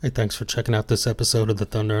Hey, thanks for checking out this episode of the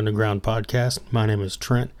Thunder Underground podcast. My name is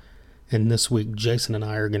Trent, and this week Jason and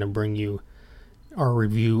I are going to bring you our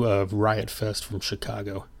review of Riot Fest from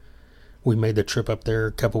Chicago. We made the trip up there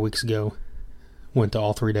a couple weeks ago, went to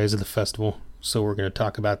all 3 days of the festival, so we're going to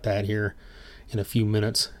talk about that here in a few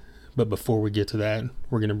minutes. But before we get to that,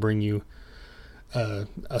 we're going to bring you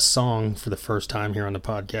a song for the first time here on the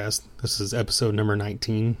podcast. This is episode number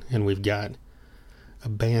 19, and we've got a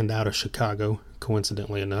band out of Chicago,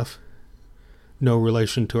 coincidentally enough. No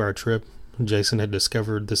relation to our trip. Jason had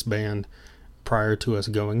discovered this band prior to us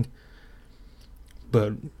going,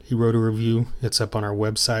 but he wrote a review. It's up on our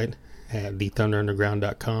website at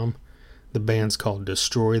thethunderunderground.com. The band's called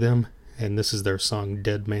Destroythm, and this is their song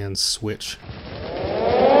Dead Man's Switch.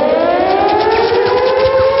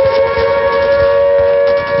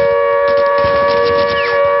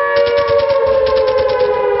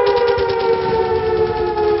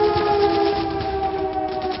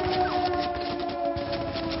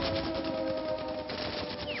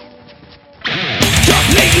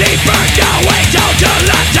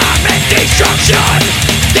 Destruction,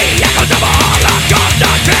 the echoes of a holocaust,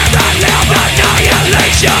 unparalleled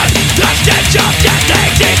annihilation. The stench of death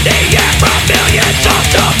hangs in the air from millions of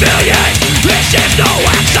civilians. This is no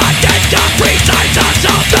accident, the precise cause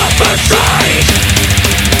of the first strike.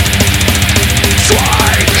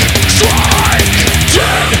 Strike,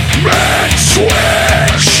 dead man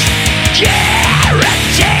switch.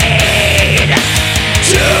 Guaranteed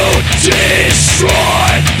to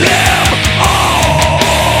destroy them all.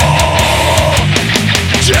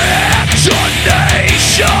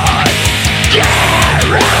 Detonation,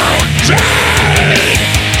 guaranteed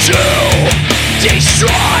to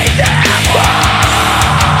destroy them all.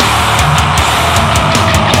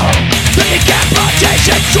 The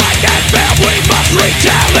decapitation, strike and fail, we must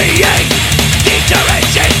retaliate.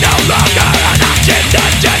 Deterrence is no longer an option, the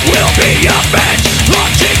death will be avenged.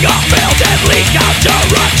 Launching a failed deadly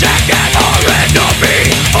counterattack at our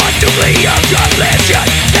enemy. A nuclear collision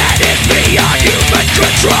that is beyond human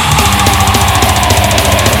control.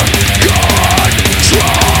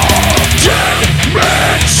 Dead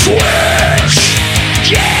man switch,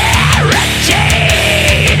 guaranteed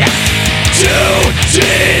to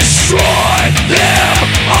destroy them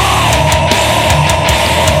all.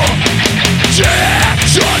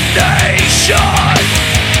 Detonation,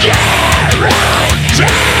 guaranteed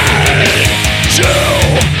to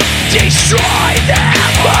destroy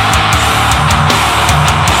them all.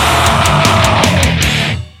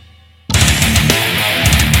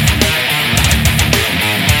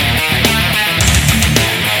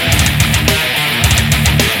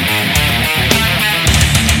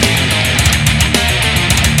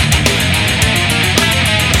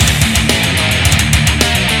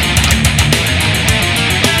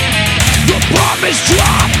 Is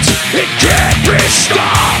dropped, it can't be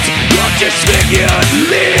stopped. The disfigured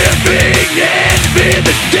living envy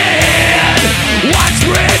the dead.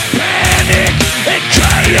 Widespread panic and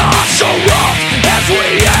chaos erupt as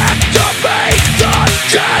we activate the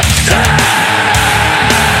death set.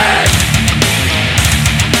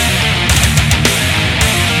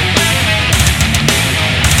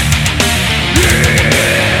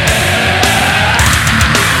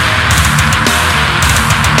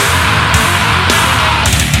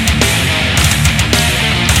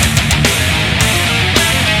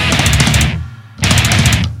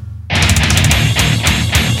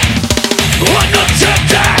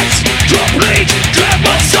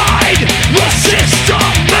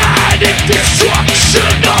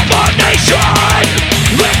 Destruction of our nation.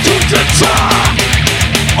 Left to the top,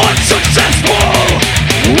 unsuccessful.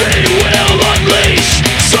 We will unleash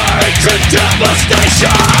surge and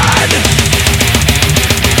devastation.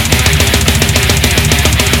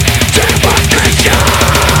 Devastation.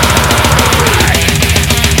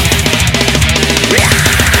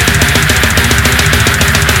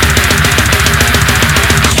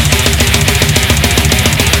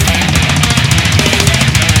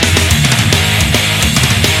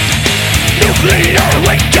 Nuclear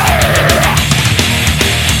winter.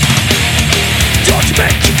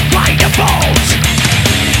 Judgment by default.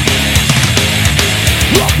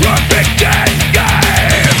 The perfect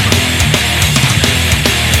endgame.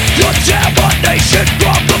 The devastation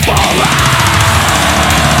from the fallout.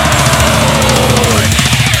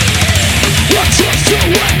 The choice to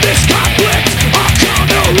end this conflict. A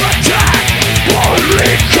counterattack.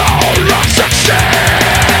 Only call of success.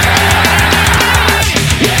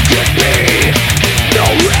 It could be no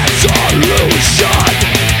resolution.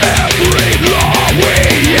 Every law we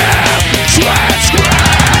have transgressed.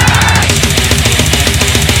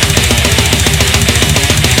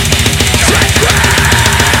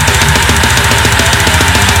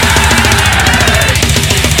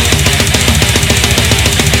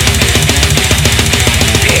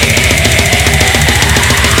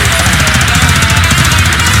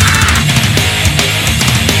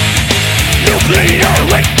 clear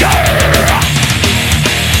liquor.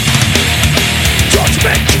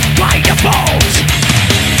 Judgment by default,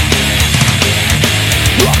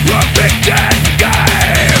 a perfect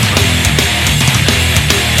endgame.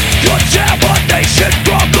 Contamination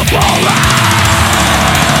from the fallout.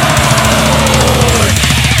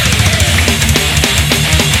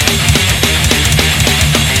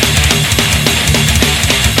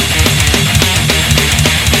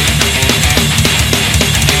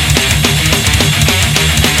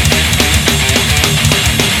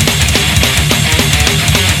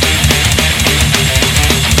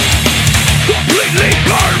 Completely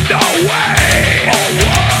burned away.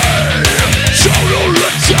 Total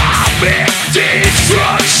atomic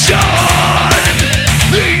destruction.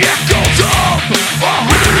 The echoes of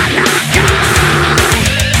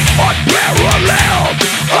unparalleled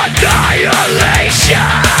annihilation.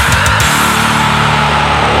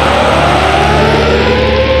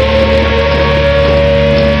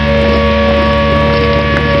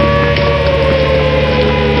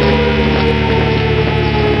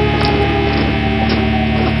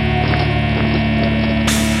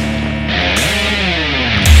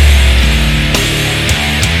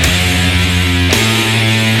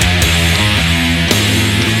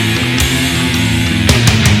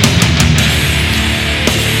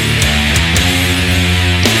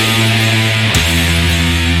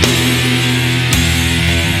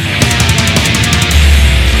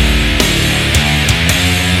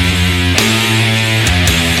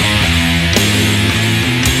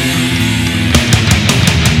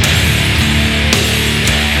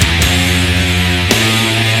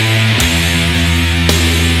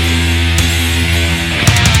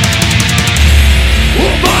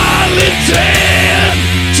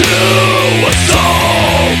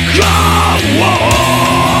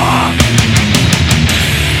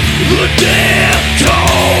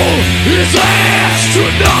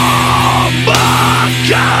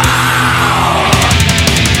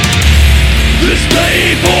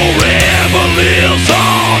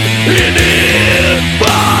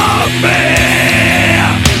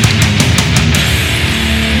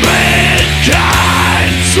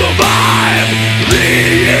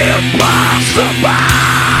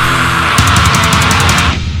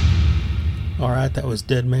 That was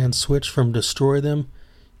Dead Man Switch from Destroythm.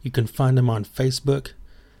 You can find them on Facebook.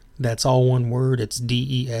 That's all one word. It's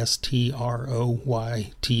Destroythm.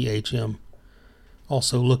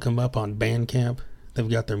 Also look them up on Bandcamp. They've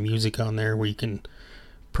got their music on there where you can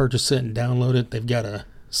purchase it and download it. They've got a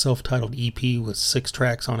self-titled EP with 6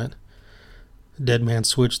 tracks on it. Dead Man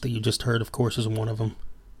Switch that you just heard, of course, is one of them.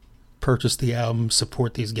 Purchase the album.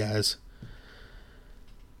 Support these guys.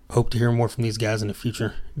 Hope to hear more from these guys in the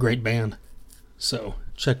future. Great band. So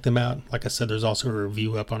check them out. Like I said, there's also a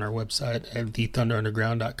review up on our website at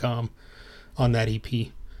thethunderunderground.com on that EP.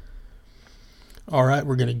 All right,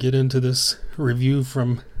 we're going to get into this review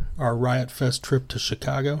from our Riot Fest trip to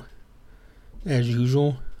Chicago. As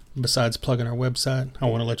usual, besides plugging our website, I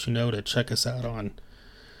want to let you know to check us out on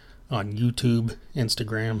YouTube,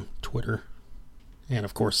 Instagram, Twitter, and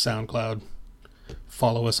of course SoundCloud.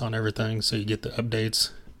 Follow us on everything so you get the updates.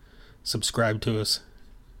 Subscribe to us.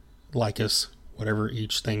 Like us. Whatever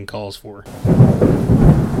each thing calls for.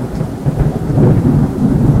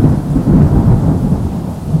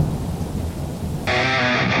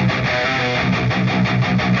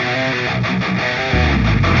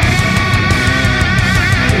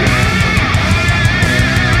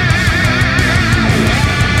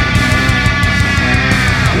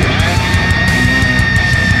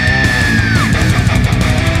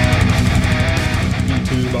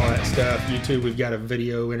 YouTube, all that stuff. YouTube, we've got a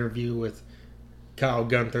video interview with Kyle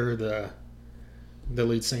Gunther, the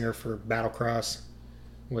lead singer for Battlecross,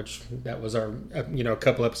 which that was our, a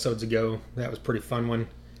couple episodes ago. That was a pretty fun one.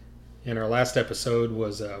 And our last episode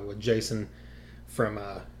was with Jason from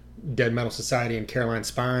Dead Metal Society and Caroline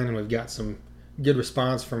Spine, and we've got some good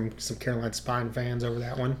response from some Caroline Spine fans over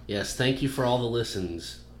that one. Yes, thank you for all the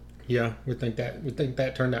listens. Yeah, we think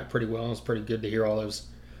that turned out pretty well. It was pretty good to hear all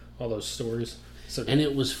those stories. So, and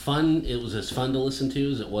it was fun. It was as fun to listen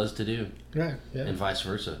to as it was to do. Right. Yeah. And vice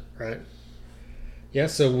versa. Right. Yeah.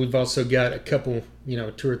 So we've also got a couple,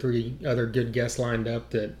 2 or 3 other good guests lined up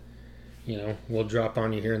that, we'll drop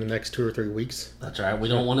on you here in the next 2 or 3 weeks. That's right. We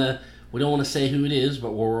don't want to say who it is,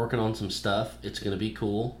 but we're working on some stuff. It's going to be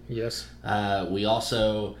cool. Yes. We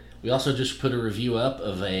also just put a review up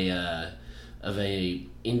of a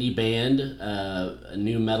indie band, a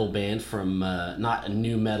new metal band from not a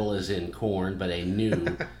new metal as in Korn, but a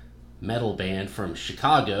new metal band from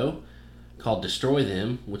Chicago called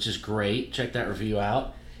Destroythm, which is great. Check that review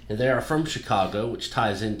out. And they are from Chicago, which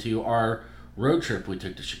ties into our road trip we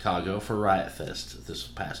took to Chicago for Riot Fest this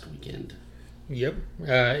past weekend. Yep.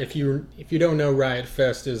 If you don't know, Riot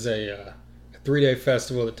Fest is a 3-day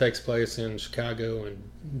festival that takes place in Chicago and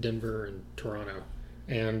Denver and Toronto.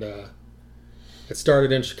 And it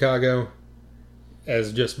started in Chicago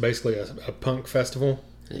as just basically a punk festival.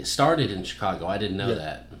 It started in Chicago. I didn't know Yeah.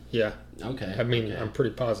 that. Yeah. Okay. I mean, okay. I'm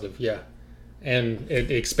pretty positive, yeah. And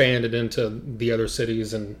it expanded into the other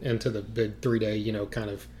cities and into the big 3-day, kind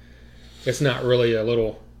of, it's not really a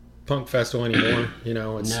little punk festival anymore,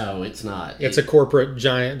 It's, No, it's not. It's a corporate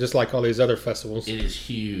giant, just like all these other festivals. It is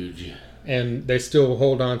huge. And they still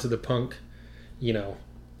hold on to the punk,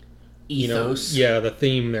 Ethos. the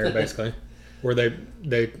theme there, basically, where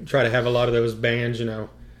they try to have a lot of those bands,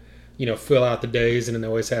 fill out the days, and then they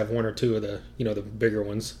always have one or two of the, the bigger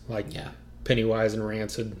ones, like Yeah. Pennywise and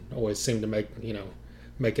Rancid always seem to make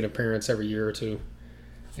an appearance every year or two.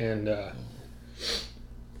 And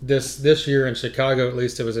this year in Chicago, at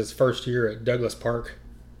least, it was his first year at Douglas Park,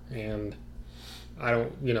 and I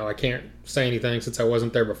can't say anything since I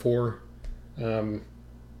wasn't there before. I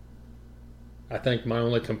think my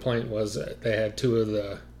only complaint was that they had two of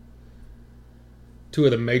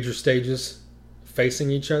the major stages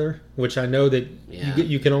facing each other, which I know that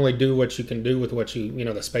you can only do what you can do with what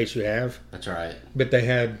the space you have. That's right. But they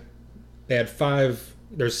had 5.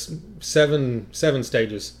 There's seven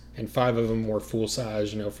stages, and 5 of them were full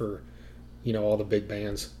size, for all the big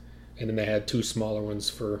bands, and then they had 2 smaller ones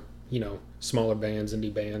for smaller bands,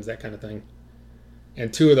 indie bands, that kind of thing.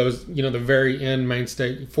 And 2 of those, the very end main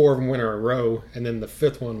stage, 4 of them went in a row, and then the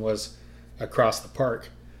 5th one was across the park,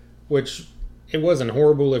 which it wasn't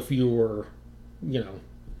horrible if you were,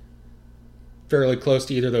 fairly close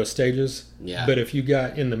to either of those stages. Yeah. But if you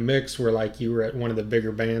got in the mix where like you were at one of the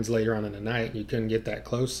bigger bands later on in the night, you couldn't get that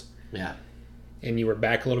close. Yeah. And you were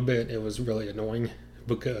back a little bit, it was really annoying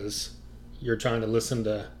because you're trying to listen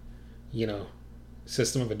to,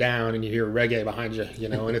 System of a Down, and you hear reggae behind you,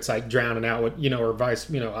 and it's like drowning out what, or vice,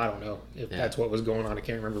 I don't know if that's what was going on. I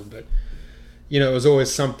can't remember, but, it was always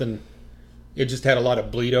something. It just had a lot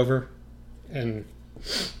of bleed over.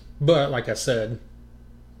 But like I said,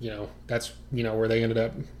 that's, where they ended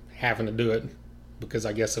up having to do it because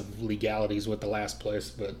I guess of legalities with the last place.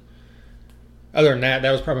 But other than that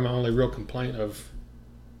was probably my only real complaint of,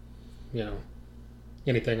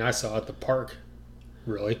 anything I saw at the park,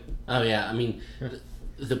 really. Oh, yeah. I mean,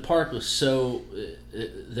 the park was so...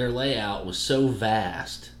 their layout was so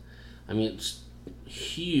vast. I mean, it's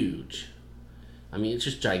huge. I mean, it's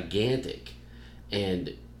just gigantic.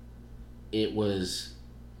 And it was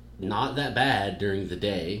not that bad during the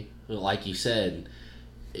day. Like you said,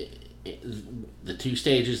 the 2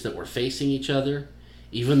 stages that were facing each other,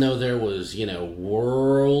 even though there was,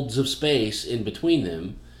 worlds of space in between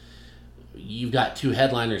them, you've got 2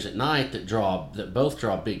 headliners at night that both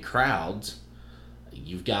draw big crowds.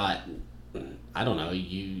 You've got, I don't know,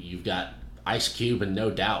 you've got Ice Cube and No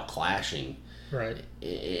Doubt clashing. Right.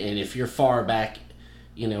 And if you're far back,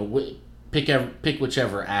 pick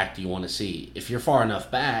whichever act you want to see. If you're far enough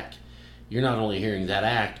back, you're not only hearing that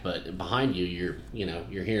act, but behind you,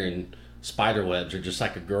 you're hearing Spiderwebs or Just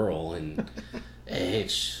Like a Girl, and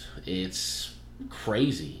it's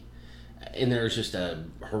crazy. And there's just a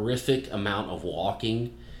horrific amount of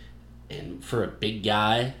walking, and for a big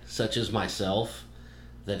guy such as myself,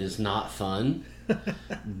 that is not fun.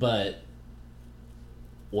 But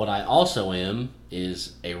what I also am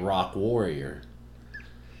is a rock warrior.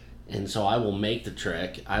 And so I will make the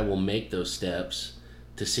trek, I will make those steps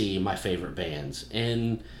to see my favorite bands.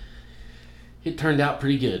 And it turned out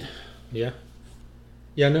pretty good. Yeah.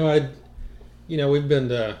 Yeah, no, we've been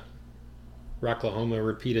to Rocklahoma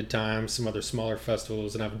repeated times, some other smaller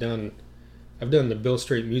festivals, and I've done the Bill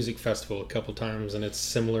Street Music Festival a couple times, and it's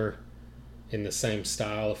similar in the same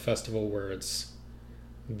style of festival where it's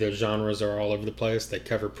the genres are all over the place. They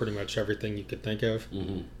cover pretty much everything you could think of.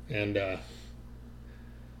 Mm-hmm. And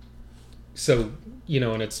so,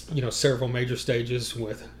 and it's, several major stages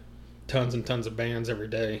with tons and tons of bands every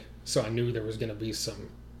day. So I knew there was going to be some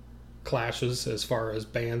clashes as far as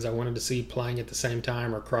bands I wanted to see playing at the same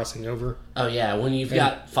time or crossing over. Oh yeah, when you've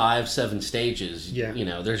got 5-7 stages, yeah.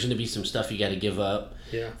 There's going to be some stuff you got to give up.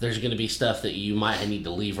 Yeah. There's going to be stuff that you might need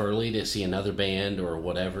to leave early to see another band or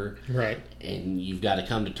whatever. Right. And you've got to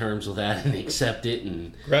come to terms with that and accept it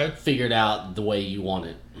and right. figure it out the way you want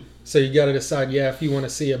it. So you got to decide, if you want to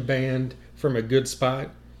see a band from a good spot,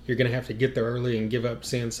 you're going to have to get there early and give up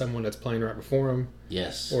seeing someone that's playing right before them.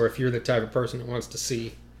 Yes. Or if you're the type of person that wants to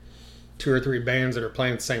see 2 or 3 bands that are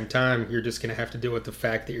playing at the same time, you're just going to have to deal with the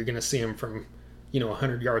fact that you're going to see them from,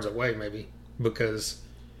 100 yards away maybe, because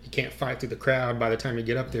you can't fight through the crowd. By the time you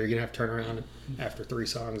get up there, you're gonna have to turn around after 3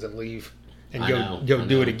 songs and leave, and go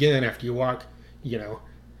do it again after you walk,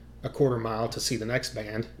 a quarter mile to see the next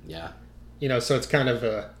band. Yeah. So it's kind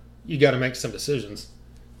of you got to make some decisions,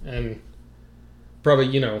 and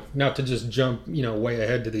probably not to just jump way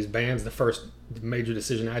ahead to these bands. The first major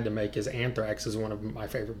decision I had to make is Anthrax is one of my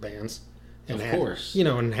favorite bands, and of course,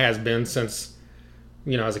 and has been since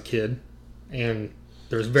I was a kid, and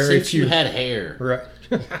there's very since few. You had hair,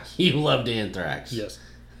 right? You loved Anthrax, yes,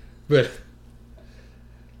 but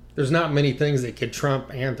there's not many things that could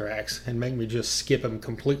trump Anthrax and make me just skip them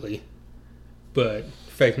completely. But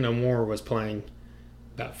Faith No More was playing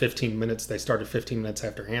about 15 minutes. They started 15 minutes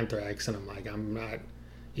after Anthrax, and I'm like, I'm not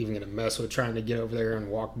even going to mess with trying to get over there and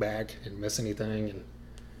walk back and miss anything and,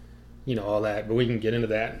 all that. But we can get into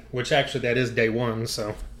that, which actually that is day one,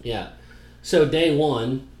 so. Yeah. So day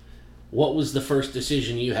one, what was the first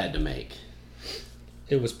decision you had to make?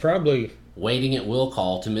 It was probably... waiting at will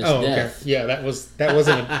call to miss death. Okay. Yeah, that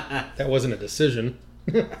wasn't a decision.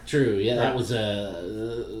 True. Yeah, that was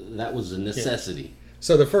a necessity. Yeah.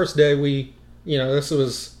 So the first day this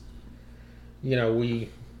was, we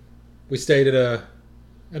stayed at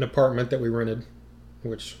an apartment that we rented,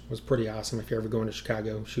 which was pretty awesome. If you're ever going to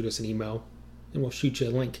Chicago, shoot us an email, and we'll shoot you a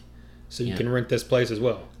link so you can rent this place as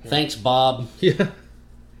well. Thanks, Bob. Yeah,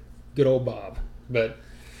 good old Bob. But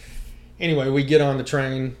anyway, we get on the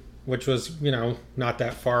train, which was not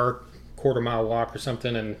that far, quarter-mile walk or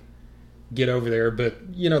something, and get over there.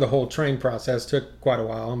 But the whole train process took quite a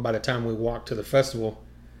while, and by the time we walked to the festival,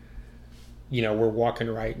 we're walking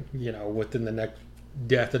right, within the next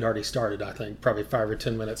death had already started, I think, probably 5 or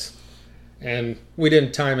 10 minutes. And we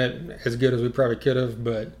didn't time it as good as we probably could have,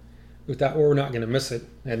 but we thought, well, we're not going to miss it.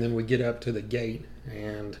 And then we get up to the gate,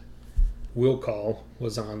 and Will Call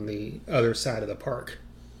was on the other side of the park,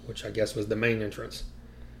 which I guess was the main entrance.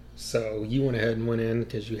 So you went ahead and went in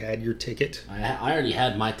because you had your ticket. I already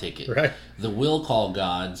had my ticket. Right. The Will Call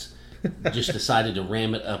gods just decided to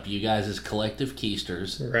ram it up you guys as collective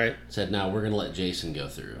keisters. Right. Said, no, we're going to let Jason go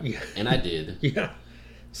through. Yeah. And I did. Yeah.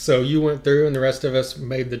 So you went through, and the rest of us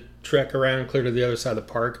made the trek around clear to the other side of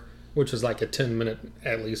the park, which was like a 10-minute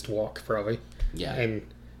at least walk, probably. Yeah. And,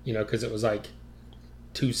 because it was like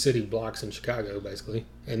 2 city blocks in Chicago, basically.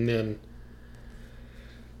 And then,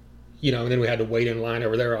 and then we had to wait in line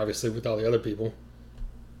over there, obviously, with all the other people.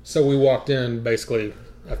 So we walked in basically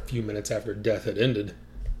a few minutes after death had ended.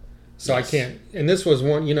 So yes. I can't, and this was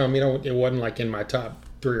one, it wasn't like in my top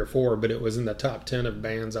 3 or 4, but it was in the top 10 of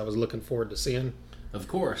bands I was looking forward to seeing. Of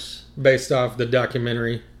course. Based off the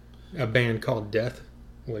documentary, a band called Death,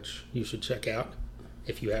 which you should check out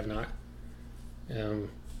if you have not.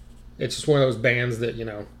 It's just one of those bands that,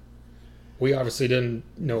 we obviously didn't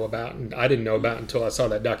know about, and I didn't know about until I saw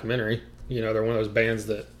that documentary. They're one of those bands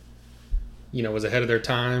that, was ahead of their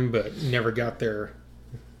time, but never got their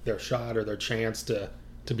shot or their chance to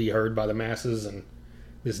be heard by the masses. And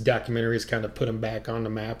this documentary has kind of put them back on the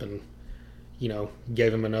map and,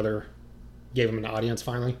 gave them an audience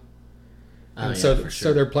finally. And for sure.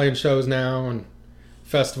 So they're playing shows now and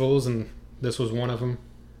festivals, and this was one of them.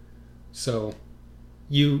 So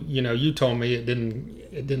you told me it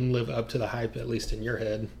didn't live up to the hype, at least in your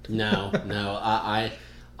head. No. I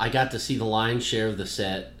got to see the lion's share of the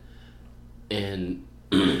set, and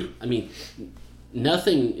I mean,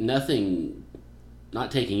 nothing,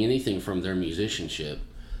 not taking anything from their musicianship.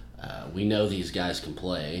 We know these guys can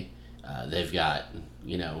play. They've got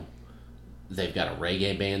a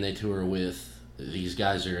reggae band they tour with. These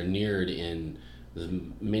guys are inured in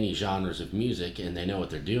many genres of music, and they know what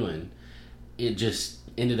they're doing. It just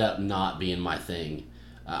ended up not being my thing.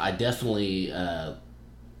 I definitely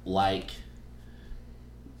like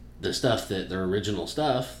the stuff their original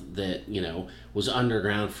stuff that, was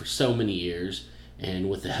underground for so many years, and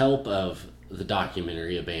with the help of the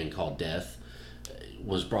documentary, a band called Death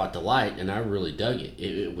was brought to light, and I really dug it.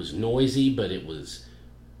 It was noisy, but it was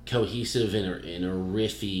cohesive in a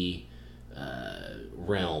riffy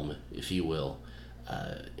realm, if you will,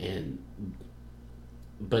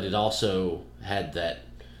 but it also had that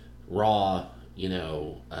raw,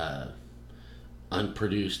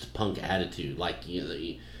 unproduced punk attitude. Like,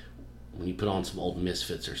 when you put on some old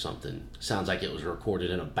Misfits or something, sounds like it was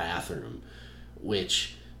recorded in a bathroom,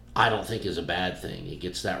 which I don't think is a bad thing. It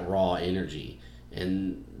gets that raw energy,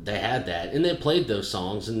 and they had that, and they played those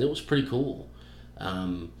songs, and it was pretty cool.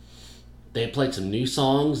 They played some new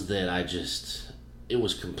songs that it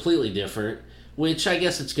was completely different, which I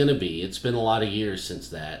guess it's going to be. It's been a lot of years since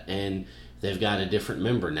that, and they've got a different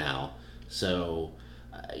member now. So,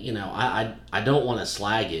 I don't want to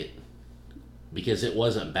slag it because it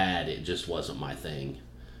wasn't bad. It just wasn't my thing.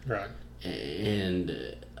 Right.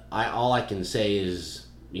 And all I can say is,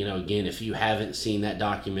 again, if you haven't seen that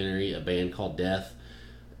documentary, A Band Called Death,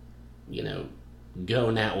 go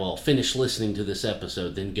now. Well, finish listening to this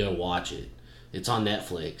episode, then go watch it. It's on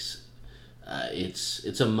Netflix.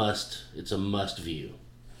 It's a must. It's a must view.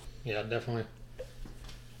 Yeah, definitely.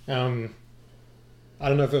 I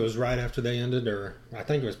don't know if it was right after they ended, or I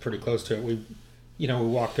think it was pretty close to it. We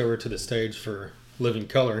walked over to the stage for Living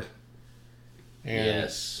Color. And,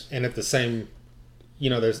 yes. And at the same,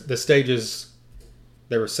 there's the stages,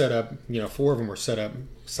 they were set up, 4 of them were set up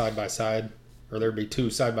side by side, or there'd be 2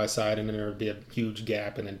 side by side, and then there would be a huge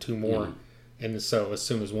gap, and then 2 more. Mm. And so as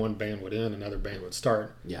soon as one band would end, another band would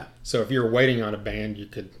start. Yeah. So if you were waiting on a band, you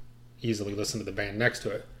could easily listen to the band next to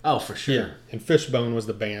it. Oh, for sure. Yeah. And Fishbone was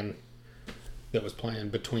the band that was playing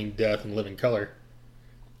between Death and Living Color.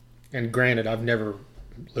 And granted, I've never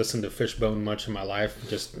listened to Fishbone much in my life.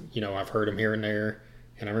 Just, I've heard them here and there.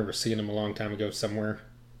 And I remember seeing them a long time ago somewhere.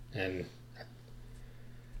 And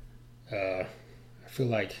I feel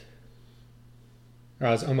like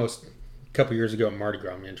I was almost a couple years ago at Mardi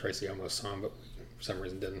Gras. Me and Tracy almost saw them, but for some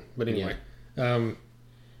reason didn't. But anyway,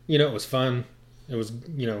 it was fun. It was,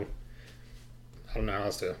 I don't know how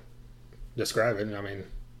else to describe it. I mean,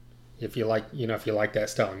 if you like that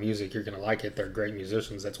style of music, you're going to like it. They're great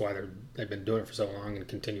musicians. That's why they've been doing it for so long and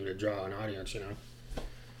continue to draw an audience,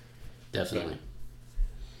 Definitely.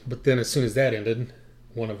 But then as soon as that ended,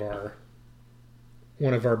 one of our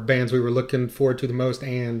bands we were looking forward to the most,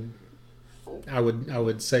 and I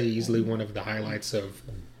would say easily one of the highlights of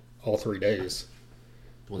all 3 days.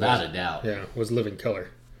 Without a doubt. Yeah, was Living Color.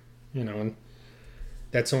 And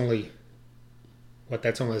that's only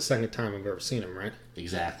the second time I've ever seen them, right?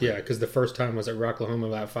 Exactly. Yeah, because the first time was at Rocklahoma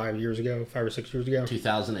about 5 or 6 years ago.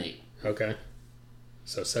 2008. Okay.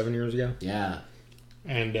 So 7 years ago? Yeah.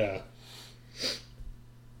 And, I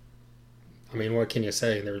mean, what can you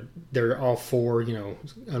say? They're all 4,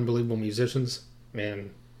 unbelievable musicians,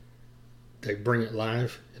 and they bring it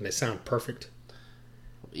live, and they sound perfect.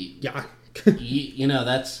 Yeah.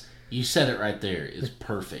 You said it right there. It's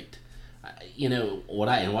perfect. What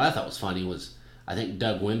I thought was funny was I think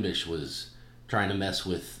Doug Wimbish was trying to mess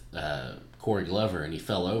with Corey Glover, and he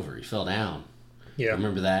fell over. He fell down. Yeah.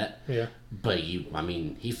 Remember that? Yeah. But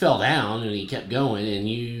he fell down and he kept going, and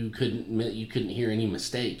you couldn't hear any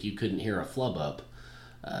mistake. You couldn't hear a flub up,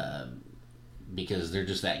 because they're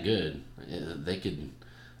just that good. They could,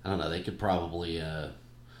 I don't know, they could probably,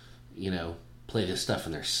 play this stuff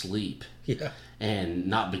in their sleep. Yeah. And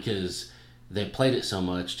not because they played it so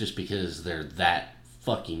much, just because they're that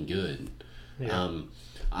fucking good. Yeah.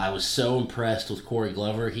 I was so impressed with Corey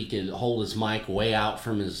Glover. He could hold his mic way out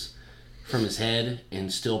from his head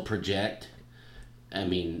and still project. I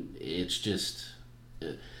mean, it's just,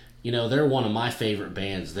 they're one of my favorite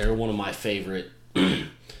bands. They're one of my favorite, they're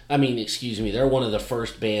one of the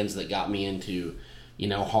first bands that got me into,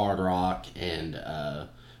 hard rock, and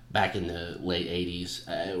back in the late 80s.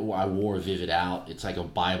 I wore Vivid Out. It's like a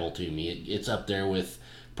Bible to me. It's up there with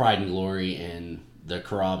Pride and Glory and the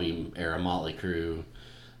Karabi era Motley Crue,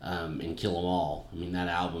 and Kill 'Em All. I mean, that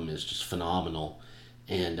album is just phenomenal.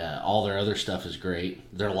 And all their other stuff is great.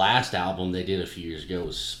 Their last album they did a few years ago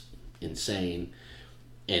was insane.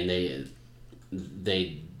 And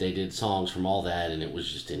they did songs from all that, and it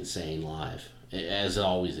was just insane live, as it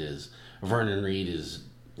always is. Vernon Reid is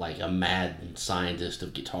like a mad scientist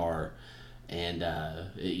of guitar, and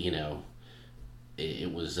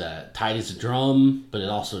it was tight as a drum, but it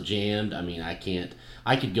also jammed. I mean, I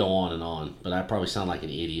could go on and on, but I probably sound like an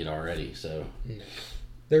idiot already. So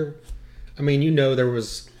there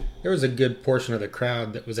was a good portion of the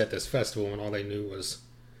crowd that was at this festival, and all they knew was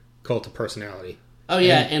Cult of Personality. Oh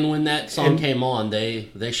yeah, and when that song came on,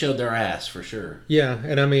 they showed their ass for sure. Yeah,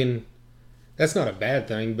 and I mean, that's not a bad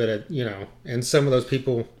thing, but and some of those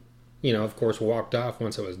people, of course, walked off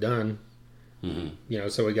once it was done. Mm-hmm.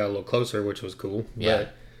 So we got a little closer, which was cool. Yeah.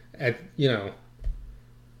 But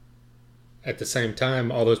at the same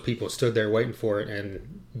time, all those people stood there waiting for it,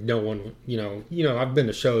 and no one, I've been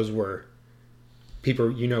to shows where people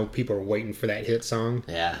are waiting for that hit song.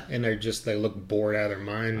 Yeah. And they look bored out of their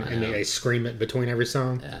mind, and they scream it between every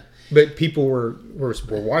song. Yeah. But people were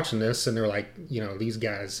watching this, and they're like, these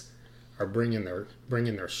guys are bringing their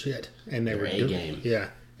shit, and they were doing game. Yeah.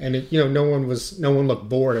 And no one looked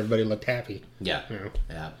bored. Everybody looked happy. Yeah.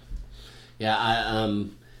 Yeah.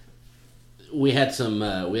 We had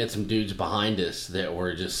some dudes behind us that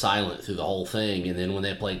were just silent through the whole thing, and then when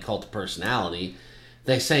they played Cult of Personality,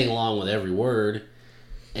 they sang along with every word,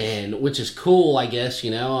 and which is cool, I guess.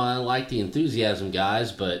 I like the enthusiasm,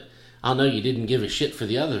 guys, but I don't know, you didn't give a shit for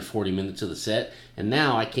the other 40 minutes of the set, and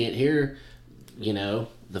now I can't hear,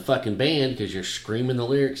 the fucking band because you're screaming the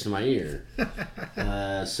lyrics in my ear.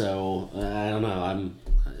 So I don't know.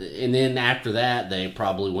 And then after that, they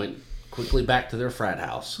probably went quickly back to their frat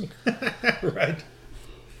house. Right.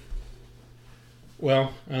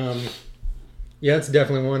 Well, yeah, it's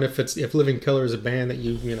definitely one. If Living Colour is a band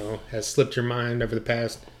that has slipped your mind over the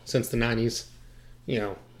past since the '90s,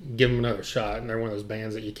 give them another shot. And they're one of those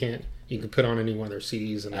bands that you can put on any one of their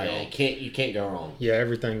CDs and you can't go wrong. Yeah,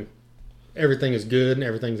 everything is good and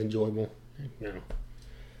everything's enjoyable.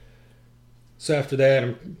 So after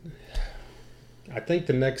that, I think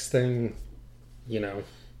the next thing,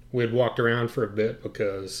 we had walked around for a bit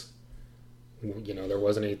because there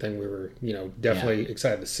wasn't anything we were definitely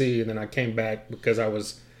excited to see. And then I came back because I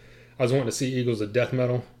was wanting to see Eagles of Death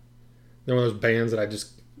Metal. They're one of those bands that I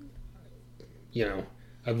just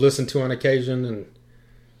I've listened to on occasion, and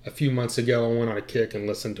a few months ago I went on a kick and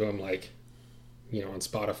listened to them on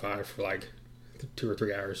Spotify for 2 or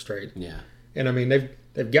 3 hours straight. Yeah. And I mean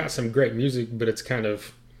they've got some great music, but it's kind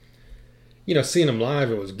of seeing them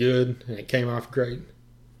live, it was good and it came off great.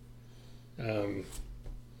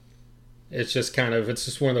 It's just one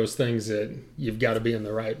of those things that you've got to be in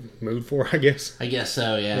the right mood for, I guess. I guess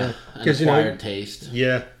so, yeah. An 'Cause, acquired taste.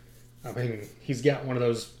 Yeah. I mean, he's got one of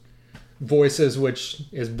those voices which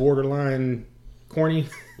is borderline corny.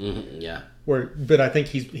 Mm-hmm, yeah. But I think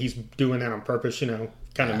he's doing that on purpose,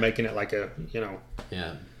 kind of making it like a,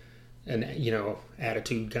 yeah, an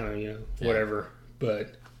attitude kind of, whatever.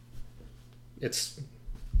 But it's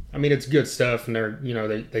good stuff, and they're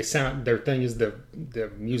they sound, their thing is the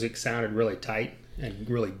music sounded really tight and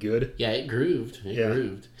really good. Yeah, it grooved. It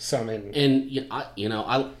grooved. So I mean, and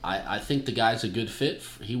I think the guy's a good fit.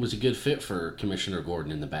 He was a good fit for Commissioner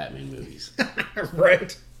Gordon in the Batman movies.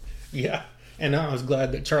 Right. Yeah. And I was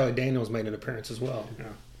glad that Charlie Daniels made an appearance as well.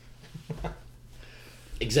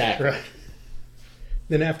 Exactly. Right.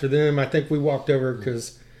 Then after them, I think we walked over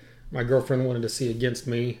because my girlfriend wanted to see Against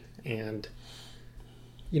Me, and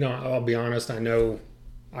I'll be honest, I know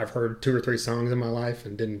I've heard 2 or 3 songs in my life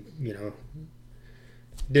and didn't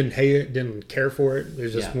hate it, didn't care for it. It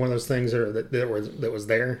was just one of those things that was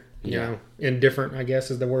there, indifferent, I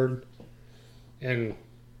guess is the word. And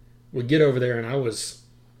we get over there, and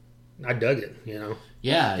I dug it,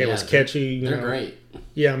 Yeah, it was catchy. They're great.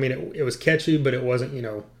 Yeah, I mean, it was catchy, but it wasn't,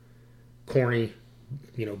 corny,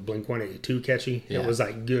 Blink-182 catchy. Yeah. It was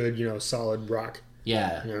good, solid rock.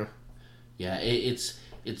 Yeah. Yeah, it's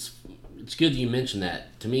good you mentioned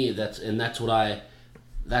that. To me, that's what I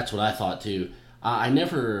thought too. I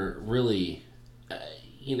never really,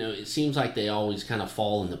 it seems like they always kind of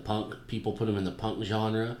fall in the punk. People put them in the punk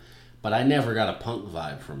genre, but I never got a punk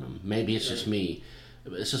vibe from them. Maybe it's just me.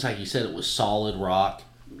 It's just like you said. It was solid rock.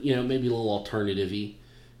 Maybe a little alternative-y.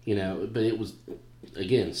 But it was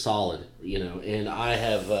again solid. And I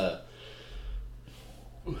have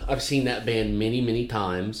I've seen that band many, many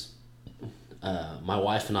times. My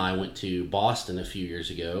wife and I went to Boston a few years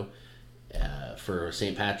ago for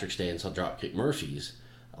St. Patrick's Day and saw Dropkick Murphys.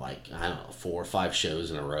 4 or 5 shows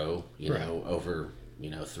in a row, over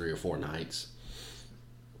 3 or 4 nights.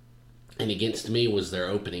 And Against Me was their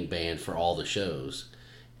opening band for all the shows.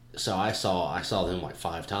 So I saw them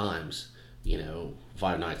 5 times,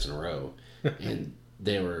 5 nights in a row. And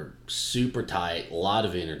they were super tight, a lot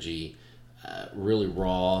of energy, really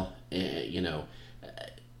raw, and,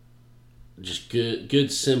 just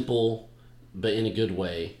good, simple, but in a good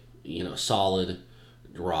way, solid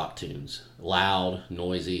rock tunes. Loud,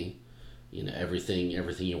 noisy, everything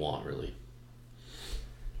you want, really.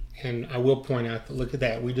 And I will point out that, look at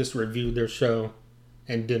that, we just reviewed their show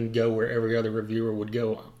and didn't go where every other reviewer would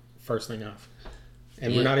go first thing off.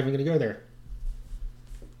 And we're not even going to go there.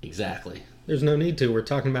 Exactly. There's no need to. We're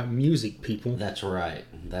talking about music, people. That's right.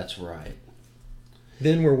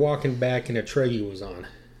 Then we're walking back and Atreyu was on.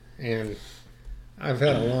 And I've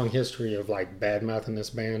had a long history of bad mouthing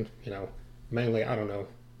this band. Mainly, I don't know.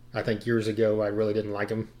 I think years ago I really didn't like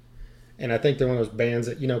them. And I think they're one of those bands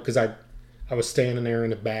that, because I was standing there in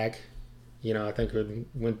the back. I think we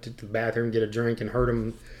went to the bathroom, get a drink, and heard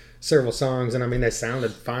them several songs. And I mean, they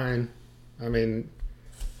sounded fine. I mean,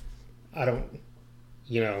 I don't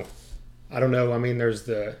know. I mean, there's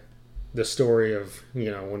the story of,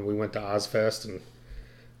 when we went to Ozfest and,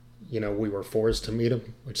 we were forced to meet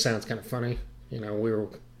them, which sounds kind of funny.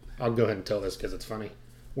 I'll go ahead and tell this because it's funny.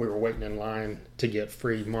 We were waiting in line to get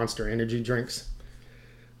free Monster Energy drinks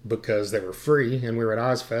because they were free, and we were at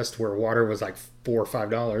Ozfest where water was $4 or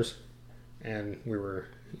 $5, and we were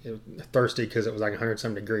thirsty because it was 100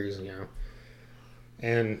 some degrees,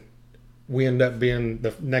 and we end up being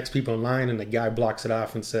the next people in line, and the guy blocks it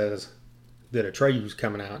off and says that Atreyu's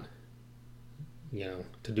coming out,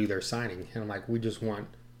 to do their signing. And I'm like, we just want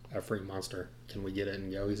a free Monster. Can we get it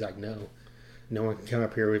and go? He's like, no one can come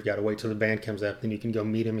up here. We've got to wait till the band comes up. Then you can go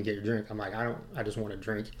meet him and get your drink. I'm like, I just want a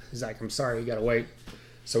drink. He's like, I'm sorry, you got to wait.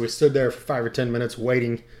 So we stood there for 5 or 10 minutes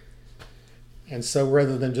waiting. And so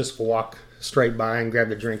rather than just walk straight by and grab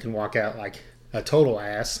the drink and walk out like a total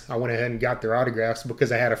ass, I went ahead and got their autographs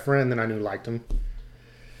because I had a friend that I knew liked them.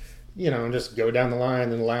 And just go down the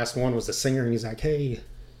line. And the last one was the singer, and he's like, hey,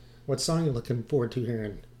 what song are you looking forward to here?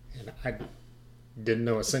 And I didn't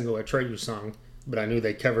know a single Atreyu song, but I knew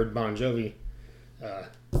they covered Bon Jovi,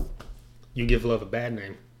 You Give Love a Bad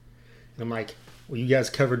Name. And I'm like, well, you guys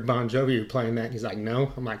covered Bon Jovi, you're playing that? And he's like,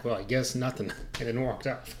 no. I'm like, well, I guess nothing. And then walked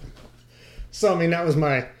off. So, that was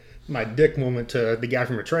my dick moment to the guy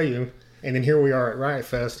from Atreyu. And then here we are at Riot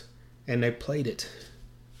Fest, and they played it.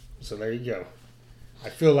 So there you go. I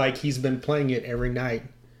feel like he's been playing it every night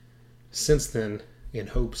since then in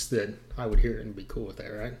hopes that I would hear it and be cool with that,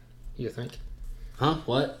 right? You think? Huh?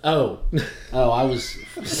 What? Oh, I was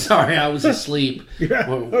sorry. I was asleep. Yeah,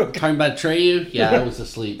 okay. Talking about Atreyu? Yeah, I was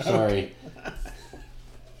asleep. Sorry. Okay.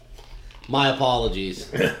 My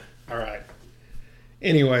apologies. All right.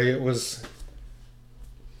 Anyway, it was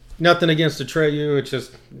nothing against Atreyu. It's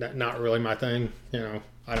just not really my thing.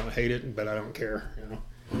 I don't hate it, but I don't care.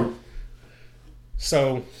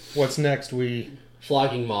 So, what's next?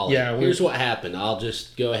 Flogging Molly. Yeah. Here's what happened. I'll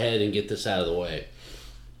just go ahead and get this out of the way.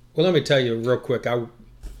 Well, let me tell you real quick.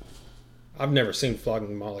 I've never seen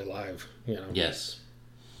Flogging Molly live. Yes.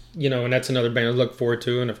 And that's another band I look forward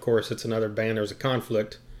to. And of course, it's another band. There's a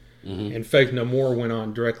conflict. Mm-hmm. And Faith No More went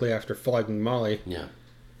on directly after Flogging Molly. Yeah.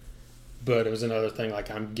 But it was another thing.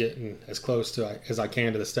 Like, I'm getting as close to as I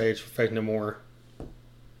can to the stage for Faith No More.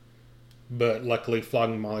 But luckily,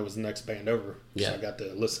 Flogging Molly was the next band over. Yeah. So I got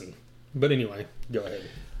to listen. But anyway, go ahead.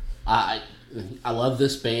 I love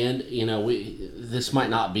this band. This might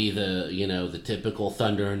not be the typical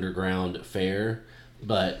Thunder Underground fare,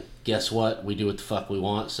 but guess what? We do what the fuck we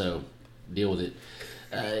want, so deal with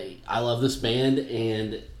it. I love this band,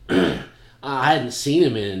 and I hadn't seen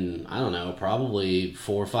him in, I don't know, probably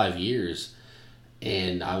 4 or 5 years,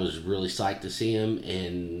 and I was really psyched to see him,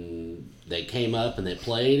 and they came up and they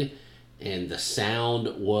played, and the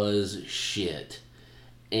sound was shit.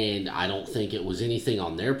 And I don't think it was anything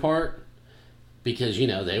on their part, because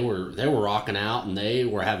they were rocking out and they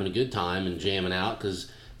were having a good time and jamming out, because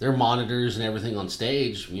their monitors and everything on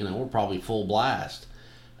stage were probably full blast,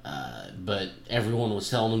 but everyone was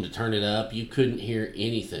telling them to turn it up. You couldn't hear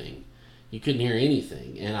anything,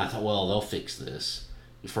 and I thought, well, they'll fix this.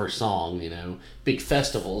 First song, big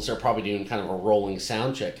festivals, they're probably doing kind of a rolling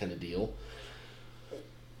sound check kind of deal.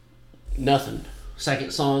 Nothing.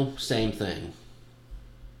 Second song, same thing.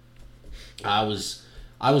 I was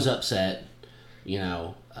upset,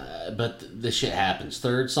 but this shit happens.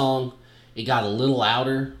 Third song, it got a little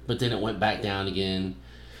louder, but then it went back down again.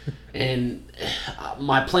 And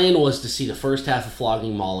my plan was to see the first half of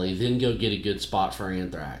Flogging Molly, then go get a good spot for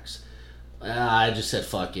Anthrax. I just said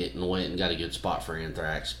fuck it and went and got a good spot for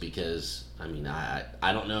Anthrax because I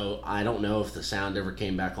don't know if the sound ever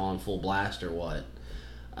came back on full blast or what,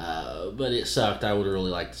 but it sucked. I would really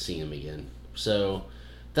like to see him again. So.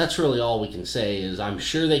 That's really all we can say is I'm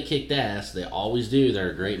sure they kicked ass. They always do.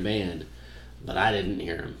 They're a great band. But I didn't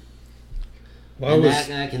hear them. Well,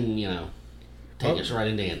 that can, take us right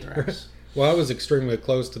into Anthrax. Well, I was extremely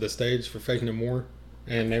close to the stage for Faith No More.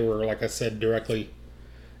 And they were, like I said, directly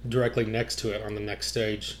next to it on the next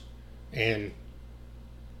stage. And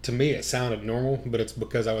to me, it sounded normal. But it's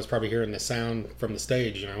because I was probably hearing the sound from the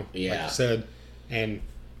stage, Yeah. like you said. And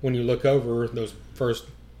when you look over, those first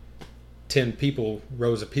 10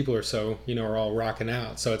 rows of people or so, are all rocking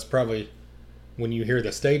out. So it's probably when you hear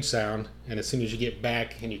the stage sound, and as soon as you get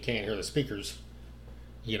back and you can't hear the speakers,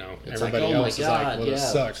 it's everybody like, else my is God, like, well, this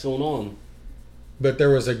sucks. What's going on? But there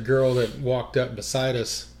was a girl that walked up beside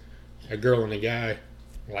us, a girl and a guy,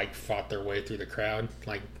 fought their way through the crowd,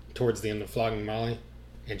 towards the end of Flogging Molly,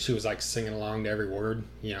 and she was singing along to every word,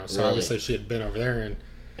 so really? Obviously she had been over there, and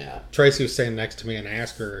yeah. Tracy was standing next to me and I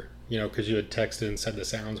asked her, because you had texted and said the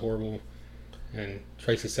sound's horrible. And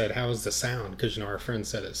Tracy said, "How was the sound?" Because our friend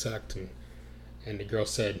said it sucked, and the girl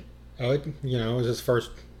said, "Oh, it was his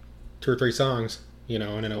first 2 or 3 songs, and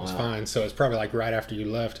then it was fine." So it's probably right after you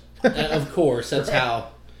left. Of course, that's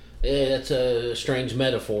how. That's a strange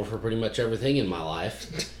metaphor for pretty much everything in my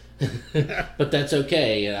life, but that's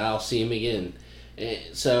okay. I'll see him again.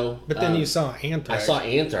 So, but then you saw Anthrax. I saw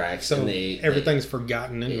Anthrax, so and everything's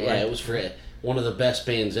forgotten anyway. Yeah, it was for it. one of the best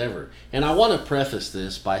bands ever. And I want to preface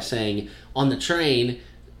this by saying, on the train,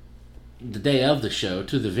 the day of the show,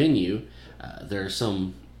 to the venue, there's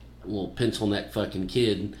some little pencil neck fucking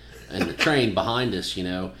kid in the train behind us,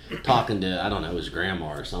 talking to, I don't know, his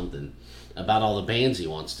grandma or something, about all the bands he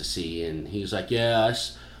wants to see. And he was like, yeah,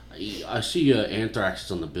 I see Anthrax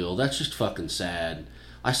is on the bill. That's just fucking sad.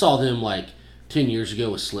 I saw them like 10 years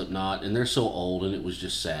ago with Slipknot, and they're so old, and it was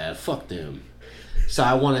just sad. Fuck them. So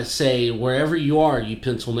I want to say, wherever you are, you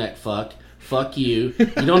pencil neck fuck you. You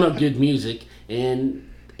don't know good music, and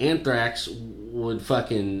Anthrax would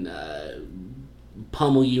fucking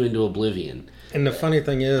pummel you into oblivion. And the funny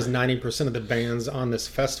thing is, 90% of the bands on this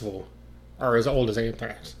festival are as old as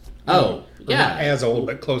Anthrax. Oh, yeah. Not as old,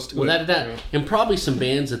 but close to it. And probably some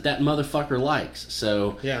bands that motherfucker likes.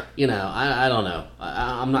 So, yeah. I don't know.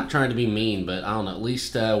 I'm not trying to be mean, but I don't know. At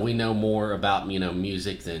least we know more about,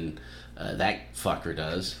 music than that fucker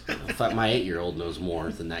does. Fuck, my 8-year-old knows more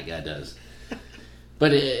than that guy does.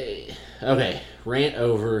 But, okay, rant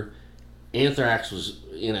over. Anthrax was,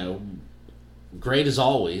 great as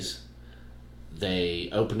always. They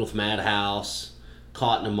opened with Madhouse,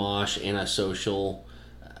 Caught in a Mosh, Antisocial.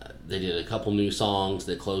 They did a couple new songs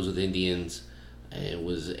that closed with Indians. It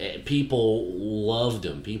was, people loved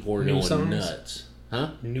them. People were going nuts.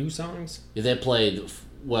 Huh? New songs? Yeah, they played,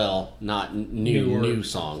 well, not newer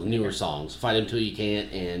songs. Fight Him Till You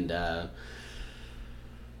Can't, and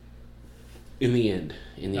In the End.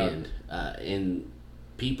 And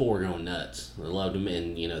people were going nuts. They loved them,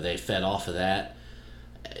 and they fed off of that.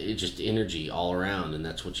 It just energy all around, and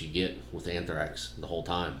that's what you get with Anthrax the whole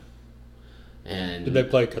time. And did they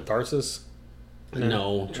play Catharsis?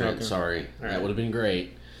 No, Trent, okay. Sorry. That would have been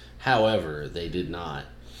great. However, they did not.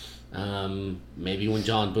 Maybe when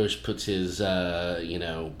John Bush puts his,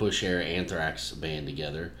 Bush-era Anthrax band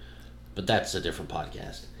together. But that's a different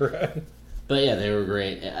podcast. Right. But yeah, they were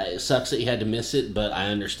great. It sucks that you had to miss it, but I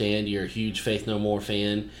understand you're a huge Faith No More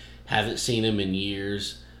fan. Haven't seen them in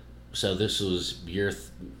years. So this is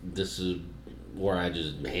where I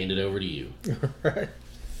just hand it over to you. Right.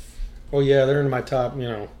 Well, yeah, they're in my top,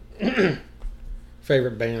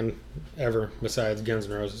 favorite band ever besides Guns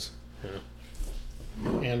N' Roses.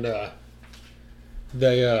 And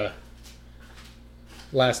they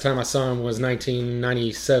last time I saw them was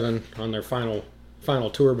 1997 on their final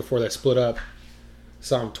tour before they split up.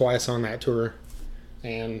 Saw them twice on that tour,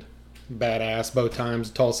 and badass both times,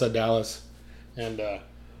 Tulsa, Dallas, and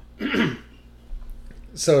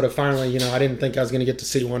so to finally, I didn't think I was going to get to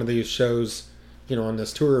see one of these shows, on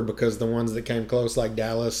this tour, because the ones that came close, like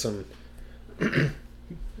Dallas and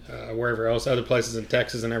wherever else, other places in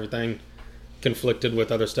Texas and everything, conflicted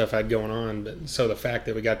with other stuff I had going on. But so the fact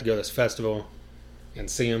that we got to go to this festival and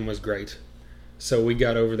see them was great. So we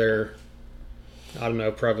got over there, I don't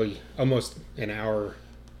know, probably almost an hour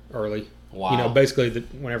early. Wow. Basically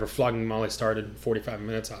whenever Flogging Molly started, 45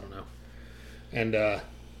 minutes, I don't know. And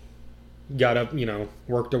got up,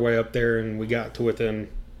 worked our way up there, and we got to within,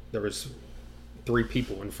 there was 3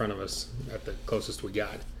 people in front of us at the closest we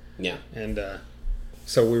got. Yeah. And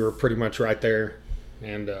so we were pretty much right there.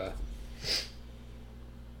 And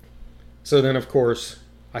so then, of course,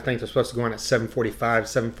 I think they're supposed to go on at 7:45.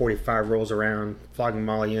 7:45 rolls around, Flogging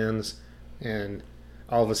Molly ends, and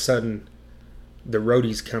all of a sudden the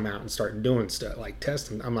roadies come out and start doing stuff, like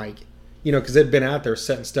testing. I'm like, because they'd been out there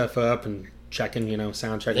setting stuff up and checking,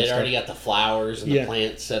 sound checking. They'd already got the flowers and the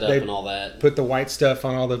plants set up and all that. Put the white stuff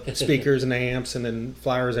on all the speakers and the amps, and then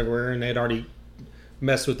flowers everywhere, and they'd already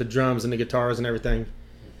messed with the drums and the guitars and everything.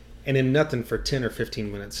 And then nothing for 10 or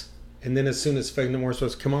 15 minutes. And then as soon as Faith No More was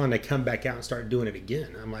supposed to come on, they come back out and start doing it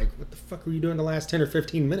again. I'm like, what the fuck were you doing the last 10 or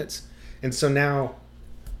 15 minutes? And so now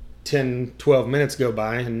 10, 12 minutes go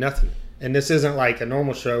by and nothing. And this isn't like a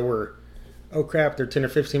normal show where, oh crap, they're 10 or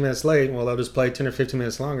 15 minutes late. Well, they'll just play 10 or 15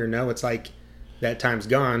 minutes longer. No, it's like that time's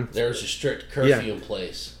gone. There's a strict curfew in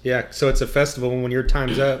place. Yeah, so it's a festival, and when your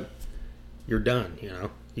time's up, you're done,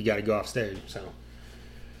 You got to go off stage.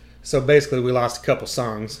 So basically we lost a couple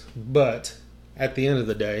songs, but at the end of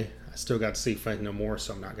the day, I still got to see Faith No More,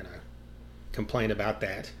 so I'm not going to complain about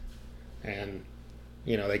that. And,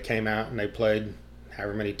 they came out and they played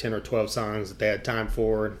however many 10 or 12 songs that they had time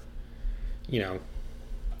for.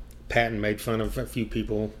 Patton made fun of a few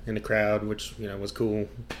people in the crowd, which, was cool.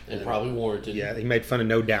 And probably warranted. Yeah, he made fun of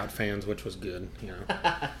No Doubt fans, which was good,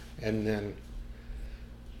 And then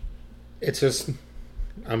it's just,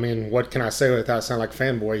 what can I say without sounding like a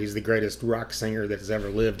fanboy? He's the greatest rock singer that has ever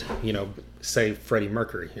lived, save Freddie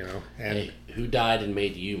Mercury, And hey, who died and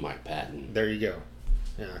made you, Mike Patton? There you go.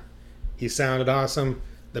 Yeah. He sounded awesome.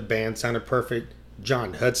 The band sounded perfect.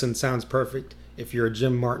 John Hudson sounds perfect. if you're a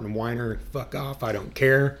Jim Martin whiner, fuck off. I don't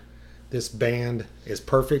care. This band is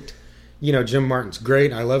perfect. You know, Jim Martin's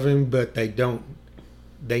great. I love him, but they don't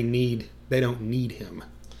need him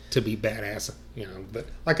to be badass. You know, but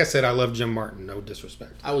like I said, I love Jim Martin. No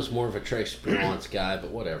disrespect. I was more of a Trace Lawrence guy,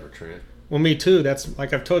 but whatever, Trent. Well, me too. That's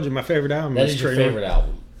like I've told you, my favorite album. That is your favorite